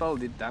when this spell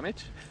did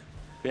damage?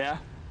 yeah.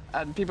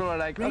 And people were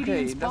like, okay,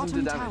 Radiant's it doesn't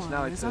do bottom damage. tower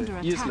Now is it's under a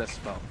attack. useless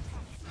spell.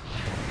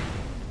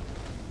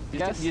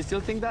 You still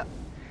think that?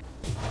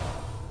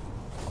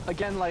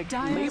 Again, like,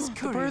 Dire's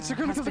courier birds are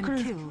gonna has kill the been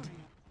courier. killed.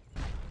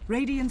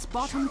 Radiant's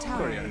bottom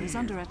tower is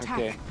under attack.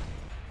 okay.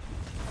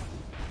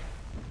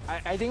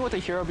 I think with the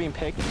hero being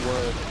picked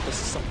where the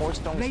supports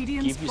don't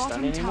Radiant's give you stun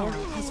bottom anymore,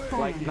 tower has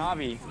like fallen.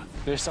 Navi,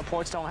 their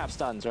supports don't have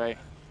stuns, right?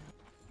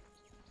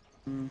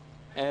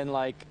 And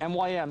like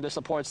MYM, their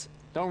supports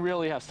don't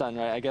really have stun,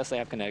 right? I guess they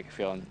have kinetic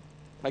field.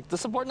 Like the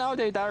support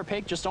nowadays that are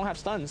picked just don't have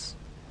stuns,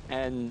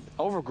 and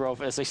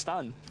overgrowth is a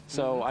stun.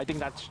 So I think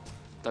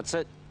that's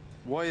it.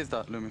 Why is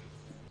that, Lumi?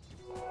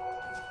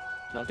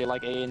 No, they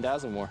like A and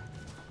Dazzle more.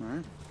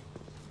 Alright.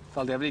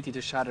 Well, the ability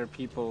to shatter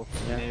people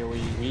in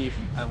AoE Weave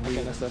and weave kind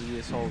of and stuff.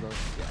 use all those.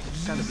 Yeah,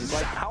 it's kind of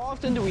Like how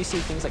often do we see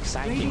things like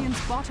Sanking?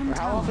 Radiant's bottom Or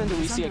how tower often do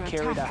we is see a under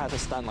carry that attack. has a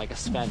stun like a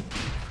Sven?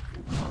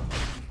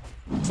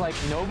 It's like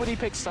nobody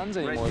picks stuns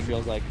anymore, it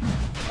feels like.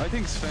 I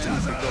think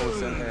Sven could go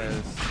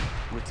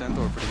with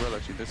Centaur pretty well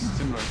actually. They're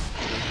similar.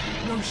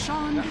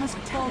 Roshan has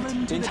fallen The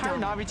to the entire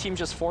dome. Navi team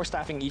just force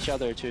staffing each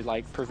other to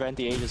like prevent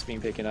the Aegis being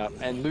taken up,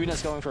 and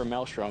Luna's going for a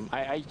Maelstrom.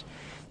 I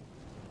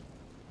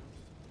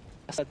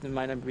guess that they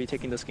might not be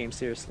taking this game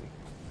seriously,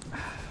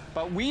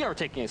 but we are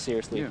taking it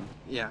seriously. Yeah.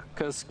 Yeah.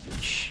 Because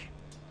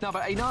No,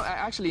 but I know,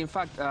 actually, in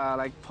fact,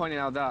 like pointing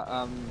out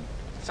that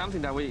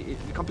something that we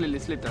completely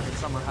slipped. I think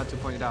someone had to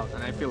point it out,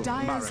 and I feel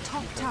Dire's embarrassed.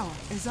 top tower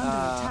is under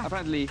attack.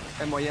 Apparently,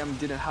 MYM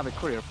didn't have a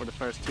courier for the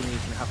first 2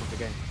 minutes and a half of the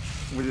game.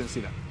 We didn't see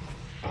that.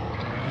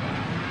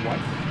 what?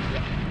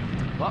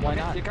 Well, Why okay,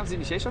 not? Here comes the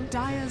initiation.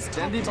 Dire's top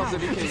Then deep of tower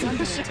the is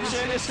under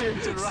BK.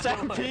 attack.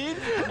 Stampede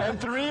and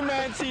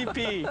 3-man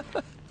TP.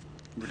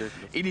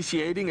 Ridiculous.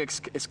 Initiating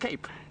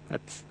escape.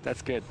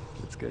 That's good.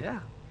 That's good. Yeah.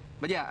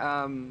 But yeah,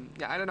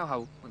 I don't know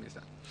how we missed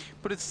that.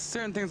 But it's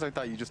certain things like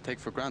that you just take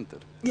for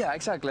granted. Yeah,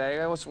 exactly.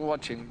 I was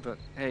watching, but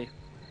hey,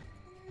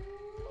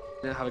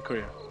 didn't have a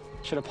courier.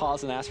 Should have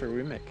paused and asked for a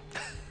remake.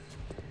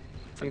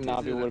 I think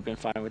Navi would have been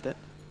fine with it.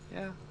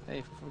 Yeah.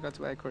 Hey, forgot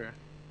to buy a courier.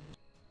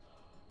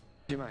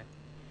 Do you mind?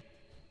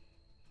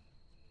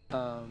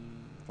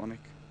 Phonic.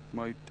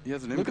 He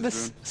has an Look at Nimbus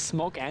this rune.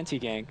 smoke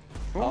anti-gank.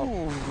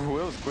 Oh,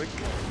 that was quick.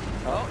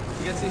 Oh,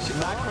 you can see shit.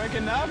 Not quick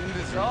enough.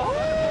 Oh,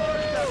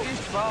 that is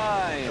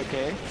fine.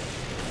 Okay.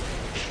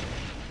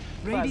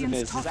 Radiant's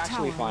This is top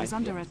actually tower fine. is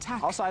under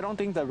attack. Also, I don't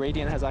think the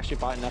Radiant has actually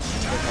bought enough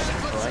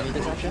for any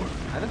detection.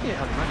 I don't think I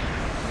have money.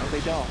 they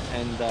don't.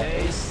 And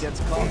Ace gets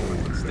caught.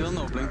 Still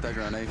no blink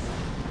dagger on Ace.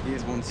 He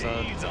is one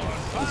side. He's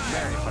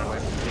very far away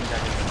from the blink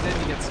dagger. Then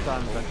he gets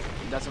stunned, but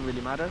it doesn't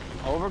really matter.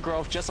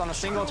 Overgrowth just on a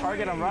single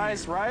target on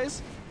Rise.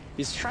 Rise,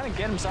 he's trying to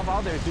get himself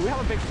out there. Do we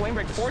have a big flame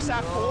break? Force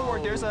that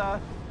forward. There's a...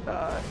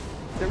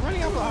 they're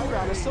running up the high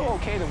ground. It's still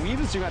okay. The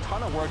Weave is doing a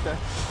ton of work.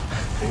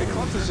 The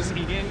Clubs is just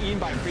getting eaten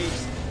by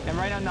creeps. And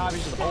right now,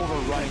 Navi's just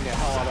overrunning the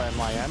hell out of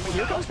MYM.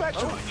 Here comes back.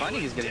 Oh, funny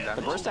he's getting damage.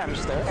 The burst damage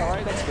is there. All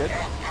right, that's good.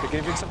 They're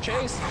giving some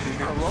chase.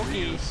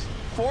 Hiroki,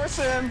 force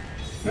him.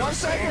 1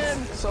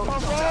 second. So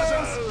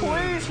Pavos,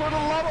 please, for the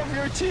love of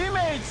your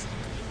teammates.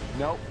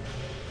 Nope.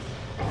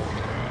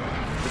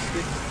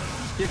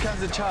 Here comes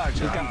the charge.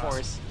 He's got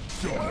force.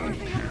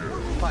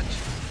 Punch.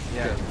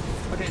 Yeah.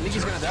 Okay,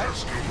 Leaky's gonna die.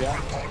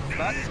 Yeah.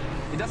 But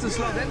it doesn't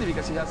slow Dandy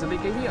because he has a big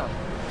AV on.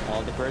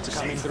 All the birds are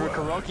coming through.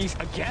 Kuroki's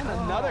again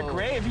another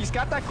grave. He's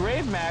got that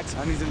grave max.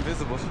 And he's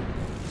invisible.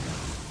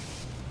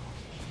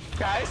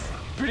 Guys,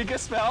 pretty good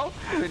spell.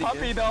 Pretty Puppy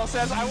good. though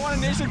says, I want a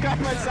nation guy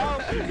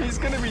myself. He's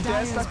gonna be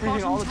dead, stuck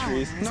behind all the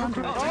trees. No,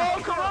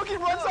 Oh, Kuroki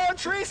runs out of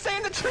trees. Stay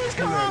in the trees,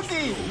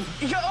 Kuroki.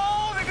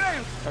 Oh, the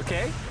grave.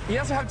 Okay. He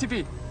doesn't have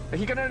TP.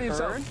 He can earn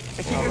himself. Earn?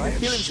 He can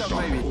heal himself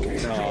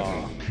maybe.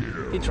 No.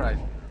 He tried.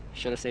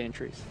 Should have stayed in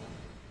trees.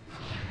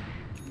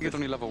 He's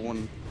only level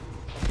 1.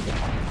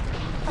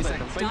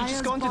 But you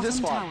just go into this bottom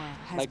spot. tower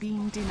has Like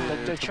been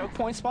denied. the choke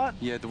point spot?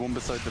 Yeah, the one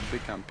beside the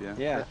big camp, yeah.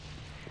 Yeah.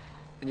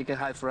 And you can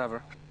hide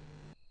forever.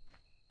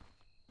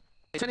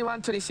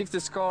 21-26 the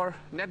score.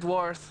 Net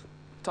worth.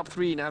 Top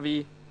 3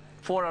 Navi.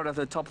 4 out of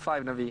the top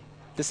 5 Navi.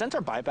 Did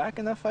Centaur buy back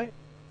in that fight?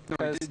 No,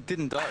 Because he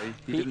didn't die.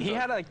 he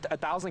had like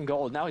 1,000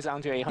 gold. Now he's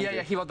down to 800.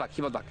 Yeah, he bought back.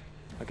 He bought back.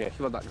 Okay.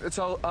 He bought back.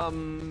 So,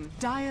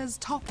 Dire's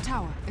top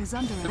tower is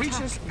under the attack.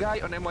 richest guy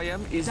on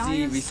MYM is the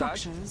Dire's Visage.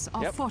 structures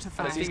are Yep.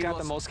 fortified. He's got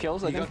the most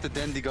kills, I He think. got the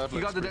Dandy Godlike.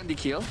 He got the Dandy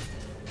kill.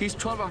 He's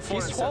 12 and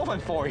 4. He's 12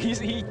 and 4.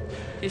 He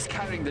He's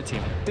carrying the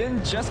team.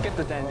 didn't just get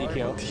the dandy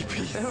kill.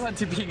 Everyone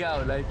TPing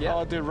out, like, yeah.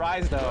 Oh, dude,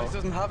 Rise though. He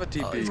doesn't have a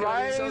TP. he's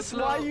Rise, so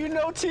slow. why you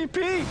no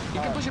TP? You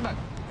can push him back.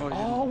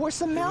 Oh, where's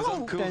the It was Mel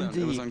on cooldown.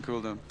 It was dandy? on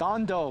cooldown.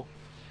 Dondo.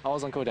 I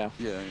was on cooldown.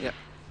 Yeah, Yeah.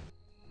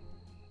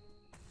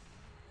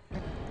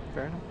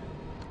 Fair enough.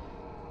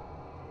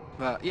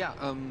 But yeah,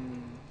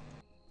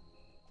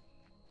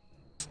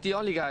 the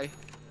only guy.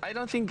 I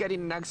don't think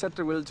getting Nag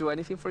Scepter will do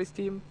anything for his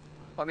team.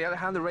 On the other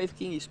hand, the Wraith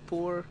King is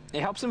poor,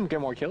 It helps him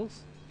get more kills.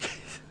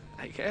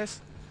 I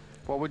guess.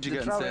 What would you The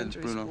get Drow instead, Ranger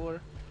is Bruno?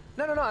 poor.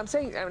 No.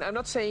 I'm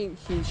not saying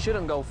he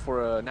shouldn't go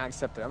for a Nag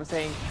Scepter. I'm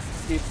saying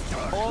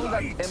if all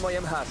that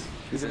MYM has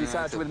is a Yeah,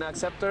 Visage with Nag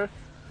Scepter,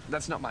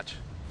 that's not much.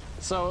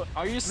 So,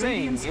 are you saying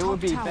Radiant's it would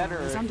be top tower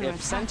better is under if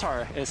attack.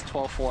 Centaur is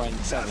 12, 4, and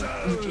 7?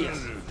 Yes.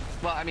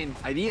 Well, I mean,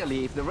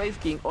 ideally, if the Wraith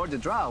King or the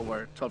Drow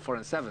were 12, 4,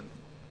 and 7,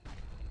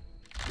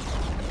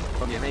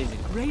 would be amazing.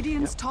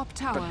 Radiant's top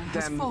tower But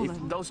has then, if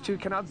fallen. those two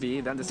cannot be,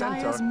 then the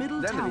Centaur, Dire's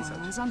middle then the tower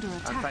Visage, is under and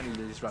attack. finally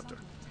the Disruptor.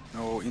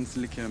 No,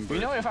 instantly kill him.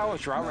 You know, if I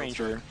was Drow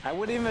Ranger, I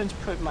would even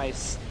put my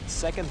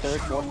second, third,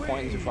 fourth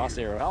point into Frost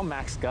Arrow. I'll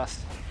max Gust.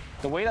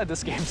 The way that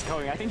this game's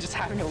going, I think just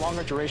having a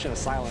longer duration of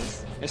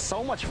silence. There's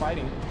so much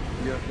fighting.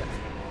 Yeah.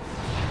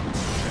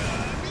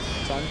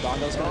 Son,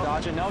 Dondo's gonna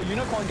dodge it. No,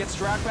 Unicorn gets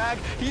dragged back.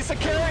 He's a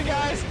carry,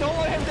 guys. Don't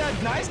let him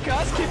dead. Nice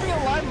Gust, keeping it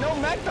alive. No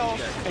mech though.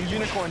 And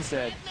Unicorn's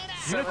dead.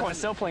 Unicorn's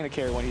still playing the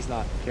carry when he's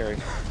not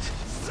carrying.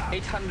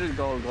 800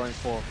 gold going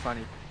for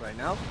Funny right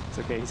now. It's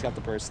okay, he's got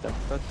the burst though.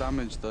 That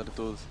damage that it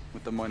does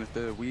with the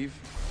weave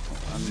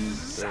and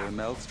the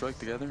meld strike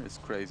together is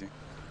crazy.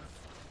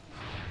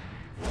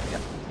 Yeah.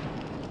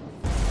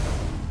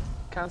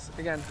 Counts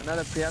again,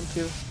 another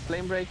preemptive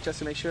flame break just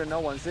to make sure no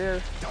one's there.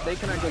 They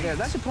cannot go there.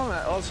 That's the problem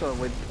also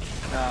with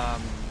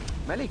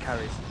melee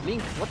carries.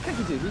 Link, what can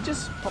he do? He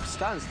just pops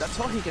stuns. That's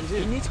all he can do.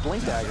 He needs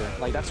Blink Dagger.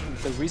 Like, that's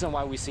the reason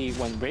why we see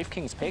when Wraith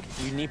King's picked,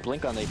 you need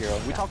Blink on the hero.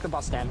 We talked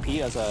about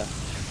Stampede as a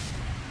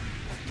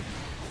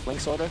Blink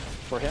sort of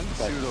for him,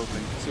 but Pseudo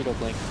blink. pseudo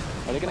Blink.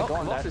 Are they gonna go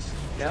on that? Colossus.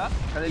 Yeah.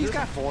 And He's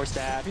got 4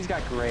 stab, he's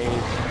got Grave.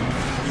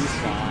 He's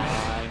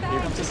fine. Here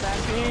comes the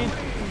Stampede.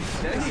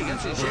 Then he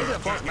gets initiated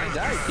for might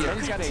die Then here.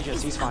 he's got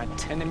Aegis, he's fine.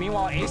 And then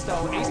meanwhile, Ace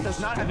though, Ace does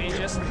not have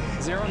Aegis.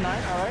 0-9,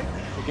 alright.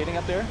 We're getting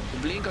up there.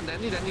 Blink on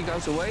Dandy, then he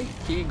goes away.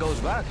 He goes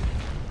back.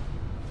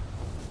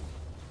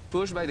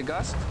 Pushed by the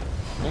Gust.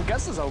 And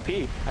Gus is OP.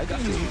 I think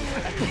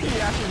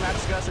he actually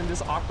matched Gus in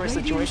this awkward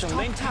Radiant's situation. top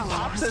Link tower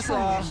pops has his,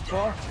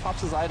 fallen.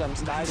 pops his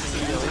items, dies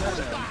immediately.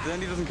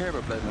 Then he doesn't care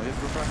about Blade now, he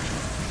has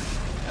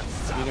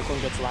refraction. Unicorn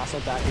gets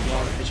lassoed back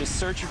again. It's just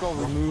surgical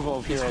removal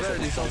of heroes. at Verdi's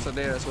this point. also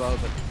there as well,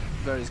 but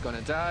Verdi's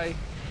gonna die.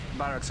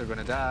 Barracks are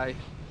gonna die.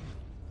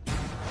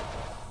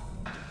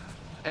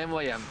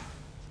 MYM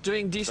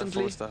doing That's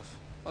decently 4 stuff.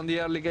 on the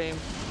early game.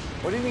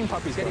 What do you think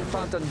Puppy's Getting getting?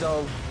 Fountain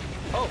Dove.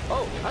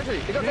 Oh, actually,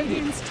 they got Dandy.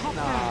 Radiant's top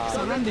barracks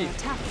are Randy. under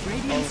attack.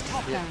 Radiant's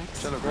top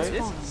barracks Shadow has Grave.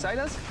 Yes, fallen.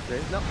 silence.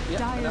 No, yeah.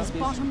 Dire's he's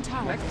bottom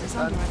tower mech, is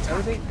and under attack.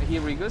 everything. He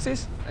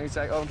regooses, and he's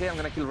like, okay, I'm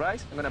gonna kill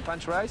Rise. I'm gonna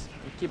punch Rise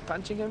and keep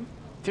punching him.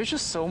 There's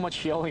just so much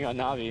healing on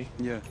Navi.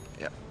 Yeah,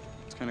 Yeah.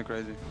 it's kind of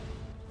crazy.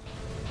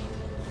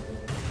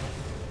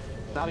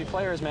 Navi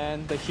players,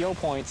 man, the heal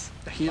points.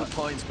 The heal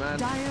points, man.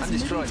 Dire's And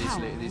destroy middle this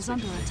tower lane. is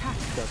under attack.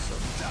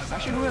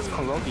 Actually, who has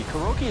Kuroki?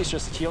 Kuroki is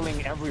just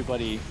healing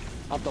everybody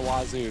up the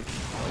wazoo. You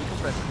can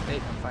press 8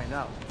 and find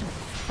out.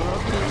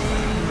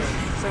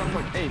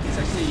 7.8. It's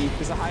actually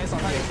He's the highest on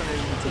the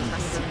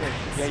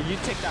Yeah, you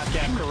take that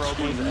gap,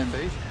 Kuroki.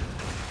 F8?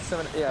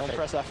 7. Yeah, Don't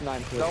press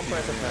F9, please. Don't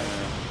press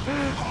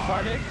F9.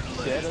 Pardon?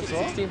 Dead as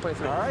well.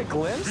 16.3. Alright,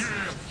 glimpse.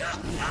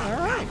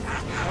 Alright.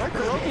 Alright,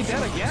 Kuroki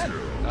dead again.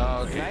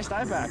 Okay. Nice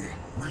dive back.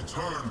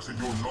 Return to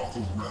your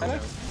lawful realm.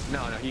 No,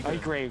 he Oh, he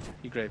graved.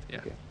 He graved, yeah.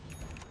 Okay.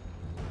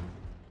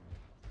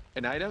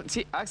 And I don't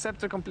see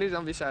Acceptor completed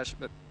on Visage,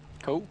 but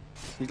Cool.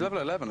 He's level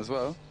 11 as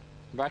well.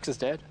 Rax is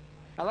dead.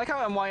 I like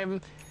how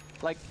MYM,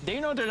 like, they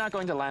know they're not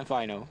going to land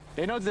final.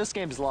 They know this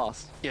game is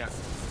lost. yeah.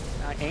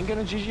 I ain't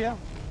gonna GG out.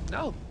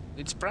 No,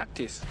 it's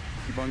practice.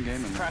 Keep on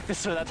gaming.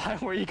 Practice for that time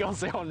where you go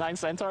 0-9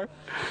 Centaur.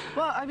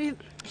 Well, I mean,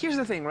 here's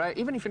the thing, right?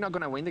 Even if you're not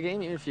gonna win the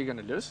game, even if you're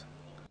gonna lose,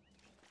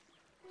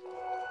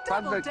 the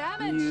fact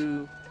that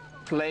you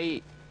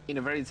play in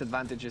a very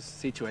disadvantageous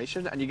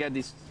situation and you get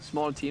these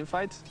small team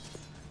fights,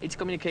 it's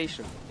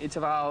communication. It's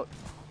about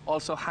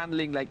also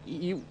handling, like,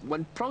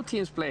 when pro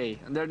teams play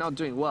and they're not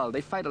doing well,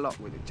 they fight a lot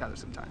with each other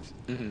sometimes.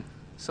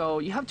 So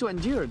you have to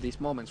endure these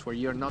moments where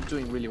you're not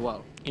doing really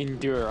well.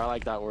 Endure, I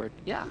like that word.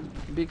 Yeah,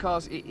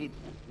 because it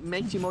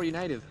makes you more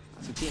united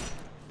as a team.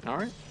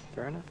 Alright,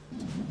 fair enough.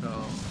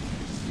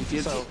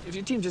 So if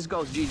your team just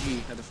goes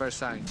GG at the first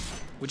sign,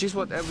 which is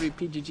what every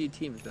PGG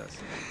team does.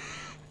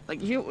 Like,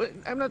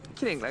 I'm not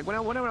kidding, like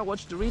whenever I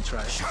watch the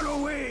retry,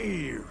 Shadow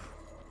Wave!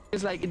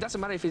 it's like, it doesn't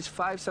matter if it's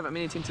 5-7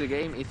 minutes into the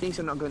game, if things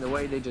are not going the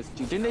way, they just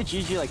GG. Didn't they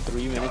GG like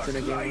 3 minutes in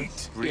the game?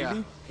 Light.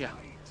 Really? Yeah.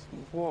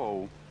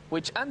 Whoa.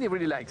 Which Andy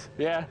really likes.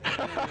 Yeah.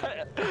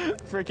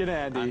 Freaking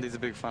Andy. Andy's a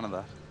big fan of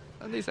that.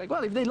 And he's like,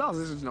 well, if they lost,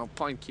 there's no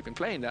point keeping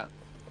playing that.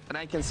 And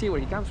I can see where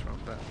he comes from,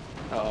 but...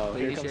 Uh-oh, The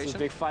here comes this initiation.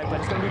 big fight, but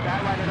it's gonna be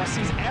Batrider that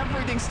sees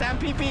everything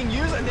Stampede being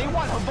used, and they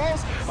want Habos.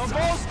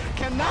 Habos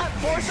cannot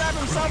force out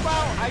himself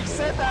out. I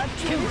said that.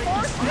 Can he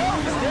force? No,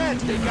 he's dead.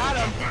 They got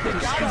him. They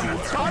got him.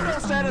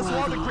 Dondo's dead as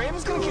well. The Grave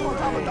is gonna keep on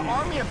top of the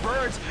army of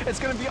birds. It's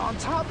gonna be on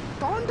top.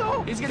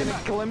 Dondo. He's gonna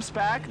glimpse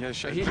back. Yeah,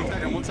 sure. He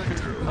that in 1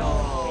 second.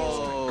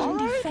 All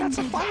right, that's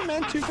a fine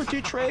man. 2 for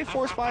 2 trade.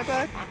 Force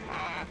buyback.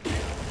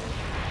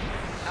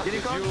 Did he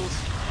come?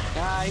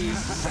 Ah,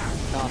 he's.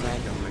 Oh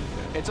man.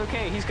 It's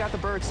okay. He's got the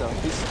birds though.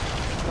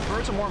 The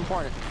birds are more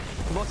important.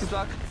 Boss is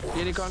back.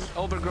 Unicorn,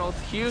 overgrowth,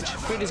 huge.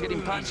 Crit is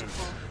getting punched.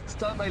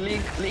 Stunned by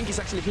Link. Link is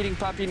actually hitting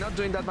Papi, not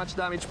doing that much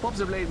damage. Pops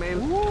the blade mail.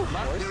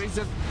 But there is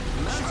a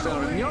Monster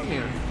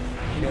Mjolnir.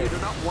 You do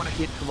not want to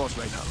hit the boss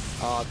right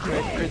now.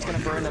 Crit's gonna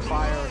burn the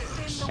fire.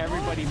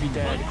 Everybody be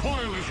dead.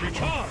 Coil is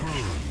recharged!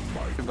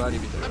 Everybody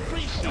be there.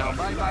 Now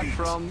buyback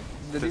from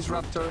the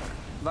Disruptor.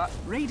 But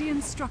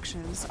Radiant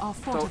structures are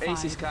so fortified.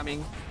 Ace is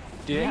coming.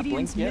 Do they have Blink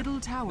Radiant's yet? middle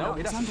tower No,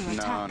 he is doesn't.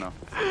 under attack. No.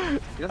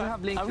 He doesn't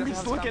have Blink. I'm he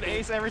just doesn't have look at Stampede.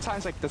 Ace every time.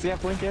 It's like, does he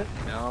have Blink yet?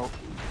 No.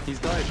 He's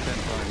died 10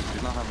 times.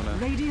 He's not having a...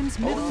 Radiant's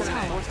middle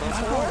tower is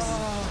fortified.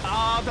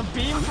 Ah, the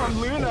beam from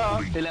Luna.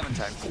 11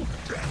 times.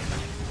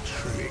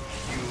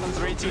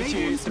 3-2-2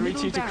 Radiant's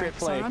middle to crit barracks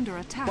play. are under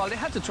attack. Well, they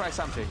had to try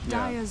something.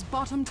 Dire's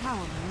bottom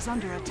tower is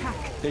under attack.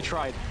 They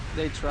tried.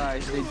 They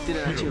tried. They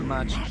didn't achieve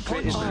much.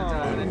 Crit is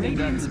done. I think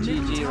that's Radiant's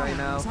middle GG tower right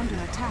now. is under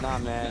attack. Nah,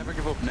 man. Never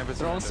give up, never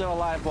Throne's surrender. still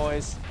alive,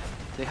 boys.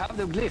 They have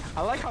the glyph.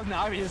 I like how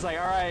Navi is like,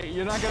 all right,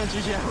 you're not gonna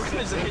GG. We're gonna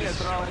just hit a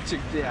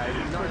throw. Yeah,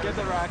 Forget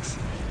the racks.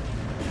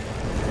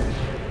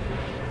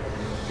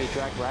 They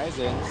drag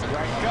Ryzen.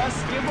 Drag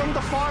Gus. Give him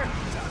the fart.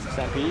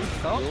 Stampede.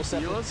 Dual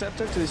Scepter. Dual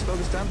Scepter to dispel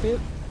the Stampede.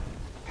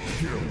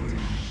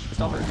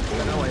 Stop it.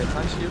 I know I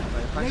punched you. I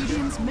punched you.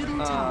 Radiant's middle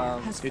tower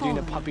has They're doing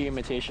the fallen. puppy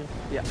imitation.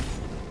 Yeah.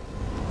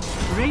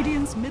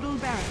 Radiant's middle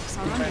barracks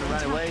are He's under trying to run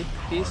attack. away.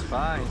 He's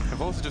fine.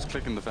 I've also just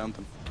clicking the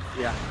fountain.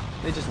 Yeah.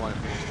 They just want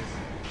to finish this.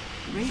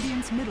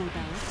 Radiant's middle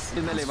barracks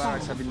His melee has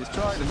barracks have fallen. been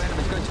destroyed. The Venom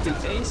is going to kill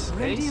Ace.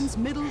 Radiant's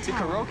middle The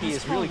tower Kuroki has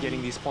is really fallen.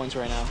 getting these points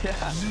right now.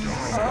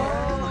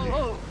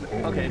 Oh.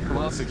 Okay,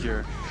 Well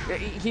secure.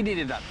 he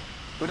needed that.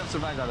 Would have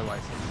survived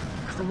otherwise.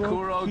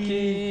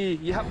 Kuroki.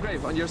 You have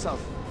Grave on yourself.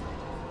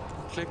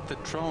 Click the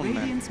throne,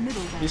 man. Radiant's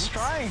middle barracks He's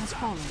trying. has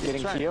fallen.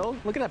 Getting Try. killed.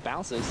 Look at that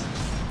bounces.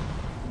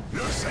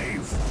 You're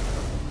safe!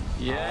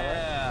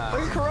 Yeah.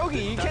 Look at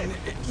Kuroki. You can't.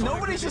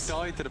 Nobody's just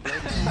died to the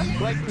blade.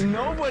 like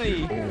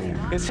nobody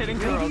is hitting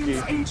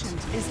Radiant's Kuroki. ancient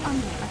is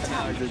under Now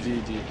attack. it's a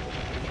GG.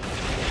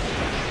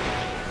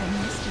 The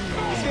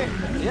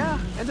mystery. Yeah,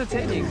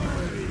 entertaining.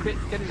 Crit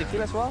getting the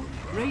kill as well.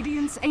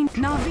 Radiant's ain't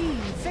Navi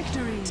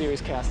victory.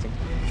 Serious casting.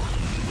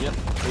 Yep.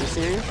 Are you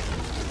serious?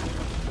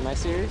 Am I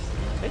serious?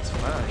 It's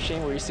fine.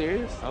 Shane, were you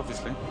serious?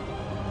 Obviously.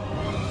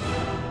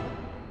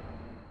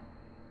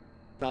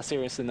 Not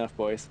serious enough,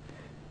 boys.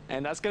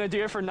 And that's gonna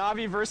do it for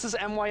Navi versus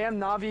MYM.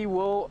 Navi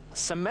will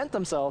cement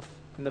themselves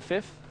in the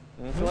 5th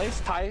place,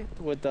 tied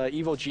with the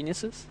Evil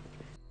Geniuses.